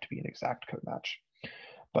doesn't have to be an exact code match.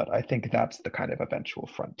 But I think that's the kind of eventual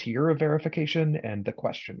frontier of verification. And the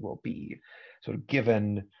question will be sort of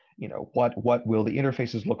given, what will the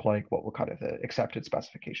interfaces look like? What will kind of the accepted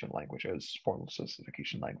specification languages, formal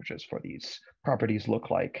specification languages for these properties look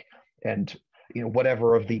like? And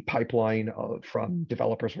whatever of the pipeline from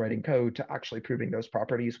developers writing code to actually proving those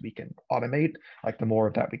properties we can automate, like the more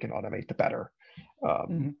of that we can automate, the better.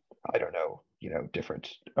 I don't know, different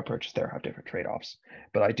approaches there have different trade-offs,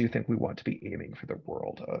 but I do think we want to be aiming for the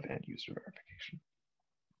world of end user verification.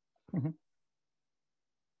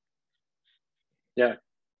 Yeah,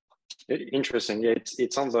 interesting. Yeah,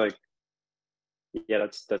 it sounds like,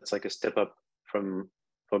 that's like a step up from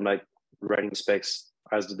like writing specs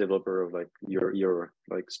as the developer of like your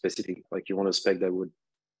like specific, like you want a spec that would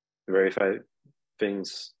verify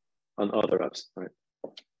things on other apps, right?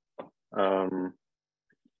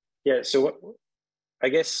 Yeah, so what, I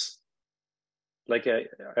guess, like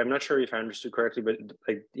I'm not sure if I understood correctly, but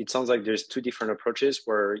like it sounds like there's two different approaches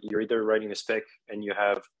where you're either writing a spec and you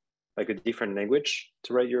have like a different language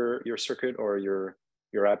to write your circuit or your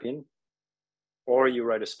app in, or you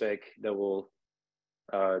write a spec that will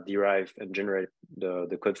derive and generate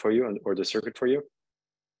the code for you or the circuit for you.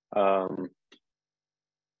 I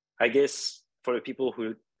guess for the people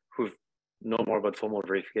who know more about formal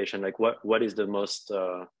verification, like what is the most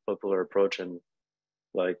popular approach, and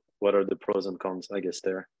like what are the pros and cons, I guess,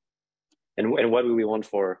 there, and what do we want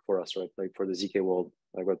for us, right? Like for the ZK world,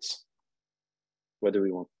 like what do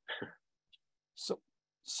we want?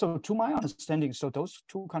 So to my understanding, so those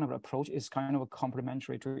two kind of approach is kind of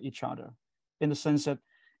complementary to each other, in the sense that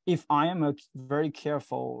if I am a very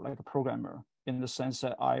careful like a programmer, in the sense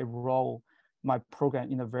that I roll my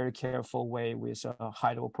program in a very careful way with a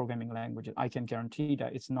high-level programming language, I can guarantee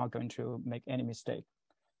that it's not going to make any mistake.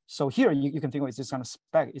 So here you can think of it, this kind of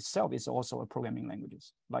spec itself is also a programming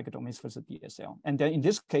languages, like a domain-specific DSL. And then in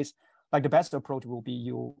this case, like the best approach will be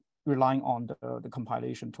you relying on the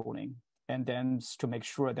compilation tooling, and then to make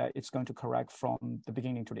sure that it's going to correct from the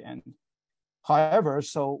beginning to the end. However,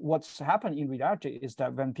 so what's happened in reality is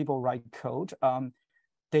that when people write code,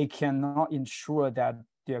 they cannot ensure that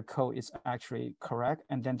their code is actually correct,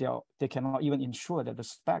 and then they cannot even ensure that the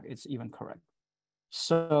spec is even correct.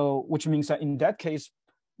 So, which means that in that case,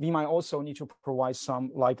 we might also need to provide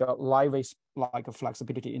some like a lightweight, like a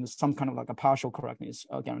flexibility in some kind of like a partial correctness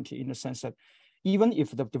guarantee, in the sense that even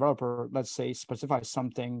if the developer, let's say, specifies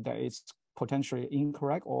something that is potentially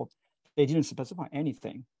incorrect, or they didn't specify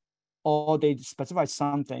anything, or they specify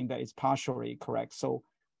something that is partially correct. So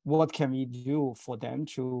what can we do for them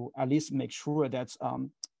to at least make sure that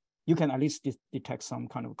you can at least detect some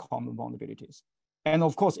kind of common vulnerabilities? And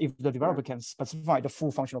of course, if the developer can specify the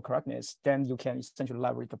full functional correctness, then you can essentially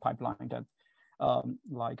leverage the pipeline that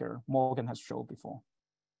like Morgan has showed before.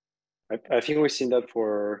 I think we've seen that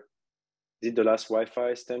for, is it the last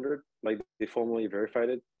Wi-Fi standard? Like they formally verified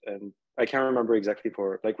it, and I can't remember exactly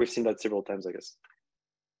for, like we've seen that several times, I guess.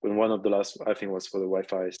 When one of the last, I think, was for the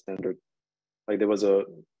Wi-Fi standard. Like it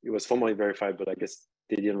was formally verified, but I guess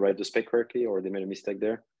they didn't write the spec correctly, or they made a mistake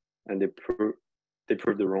there, and they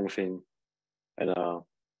proved the wrong thing. And it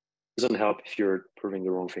doesn't help if you're proving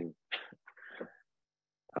the wrong thing.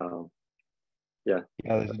 Yeah,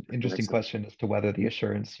 there's an interesting question as to whether the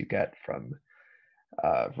assurance you get from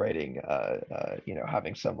writing,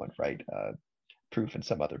 having someone write proof in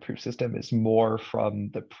some other proof system is more from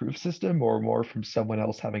the proof system, or more from someone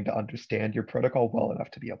else having to understand your protocol well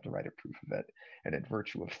enough to be able to write a proof of it, and in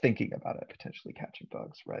virtue of thinking about it, potentially catching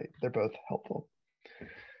bugs, right? They're both helpful.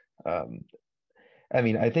 I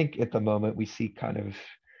mean, I think at the moment we see kind of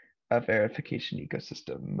a verification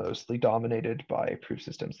ecosystem mostly dominated by proof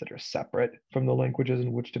systems that are separate from the languages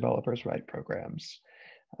in which developers write programs.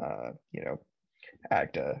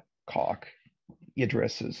 Agda, Coq,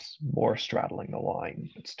 Idris is more straddling the line,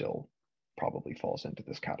 but still probably falls into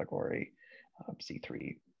this category.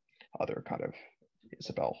 C3, other kind of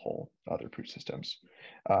Isabelle Hull, other proof systems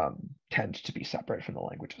tend to be separate from the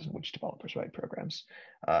languages in which developers write programs.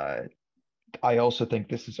 I also think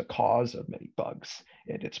this is a cause of many bugs,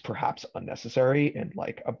 and it's perhaps unnecessary in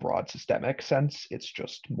like a broad systemic sense. It's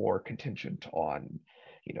just more contingent on,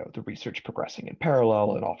 the research progressing in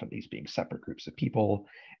parallel, and often these being separate groups of people.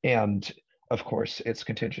 And of course, it's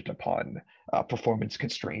contingent upon performance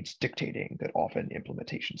constraints dictating that often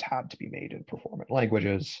implementations had to be made in performant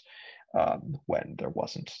languages when there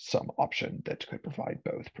wasn't some option that could provide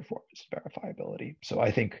both performance and verifiability. So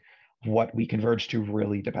I think what we converge to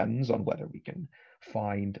really depends on whether we can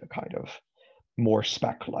find a kind of more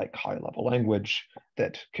spec-like high-level language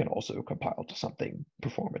that can also compile to something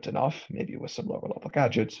performant enough, maybe with some lower-level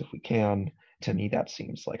gadgets if we can. To me, that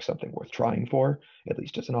seems like something worth trying for, at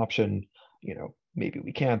least as an option. You know, maybe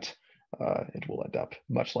we can't. It will end up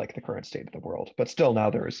much like the current state of the world. But still, now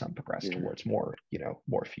there is some progress towards more, you know,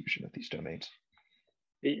 more fusion of these domains.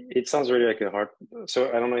 It sounds really like a hard. So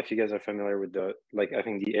I don't know if you guys are familiar with the, like, I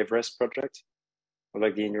think the Everest project, or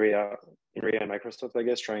like the INRIA and Microsoft, I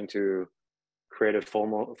guess, trying to create a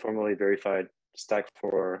formally verified stack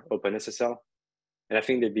for OpenSSL. And I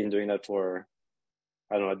think they've been doing that for,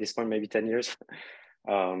 I don't know, at this point, maybe 10 years.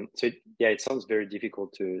 So it sounds very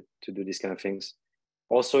difficult to do these kind of things.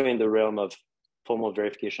 Also in the realm of formal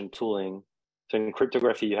verification tooling. So in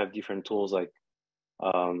cryptography, you have different tools like,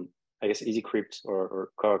 I guess, EasyCrypt or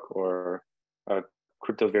Coq or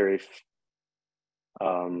CryptoVerif.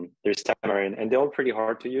 There's Tamarind, and they're all pretty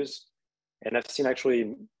hard to use. And I've seen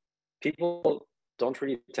actually people don't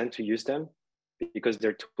really tend to use them because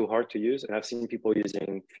they're too hard to use. And I've seen people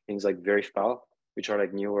using things like Verifpal, which are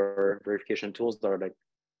like newer verification tools that are like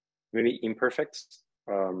maybe imperfect.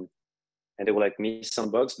 And they will like miss some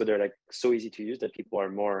bugs, but they're like so easy to use that people are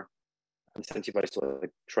more incentivized to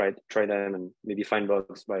like try them and maybe find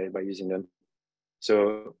bugs by using them.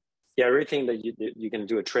 So yeah, I really think that you can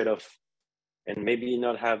do a trade-off and maybe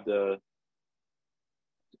not have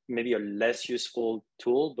maybe a less useful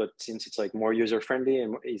tool, but since it's like more user-friendly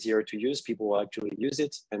and easier to use, people will actually use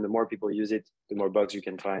it. And the more people use it, the more bugs you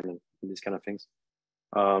can find and these kind of things.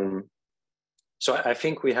 So I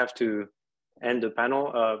think we have to end the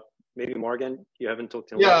panel. Maybe Morgan, you haven't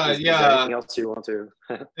talked in a while. Is there anything else you want to?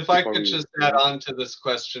 If I could just add on to this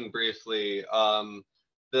question briefly.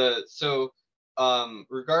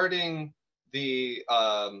 Regarding the,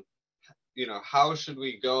 how should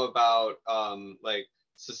we go about like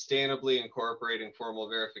sustainably incorporating formal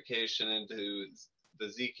verification into the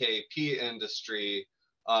ZKP industry?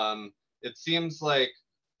 It seems like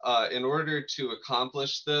in order to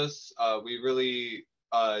accomplish this, we really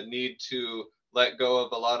need to let go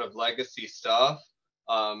of a lot of legacy stuff,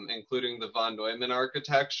 including the von Neumann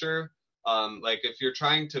architecture. Like if you're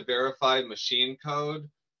trying to verify machine code,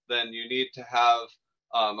 then you need to have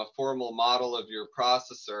a formal model of your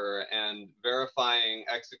processor, and verifying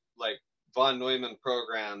like von Neumann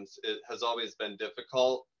programs, it has always been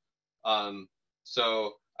difficult.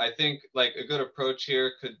 So I think like a good approach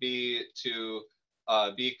here could be to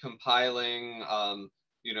be compiling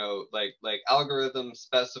like algorithms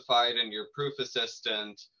specified in your proof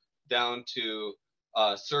assistant down to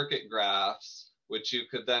circuit graphs, which you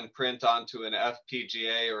could then print onto an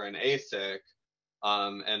FPGA or an ASIC.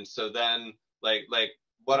 And so then like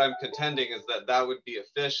what I'm contending is that would be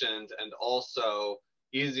efficient and also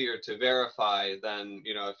easier to verify than,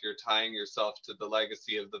 if you're tying yourself to the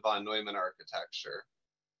legacy of the von Neumann architecture.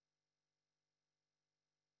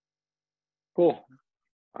 Cool.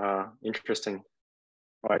 Interesting.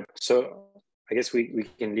 All right, so I guess we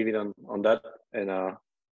can leave it on that, and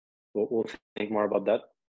we'll think more about that.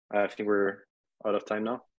 I think we're out of time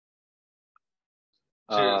now.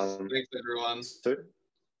 Cheers. Thanks, everyone. So,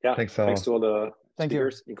 yeah, thanks to all the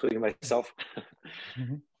speakers, including myself.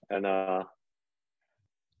 And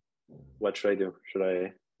what should I do?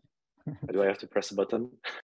 Do I have to press a button?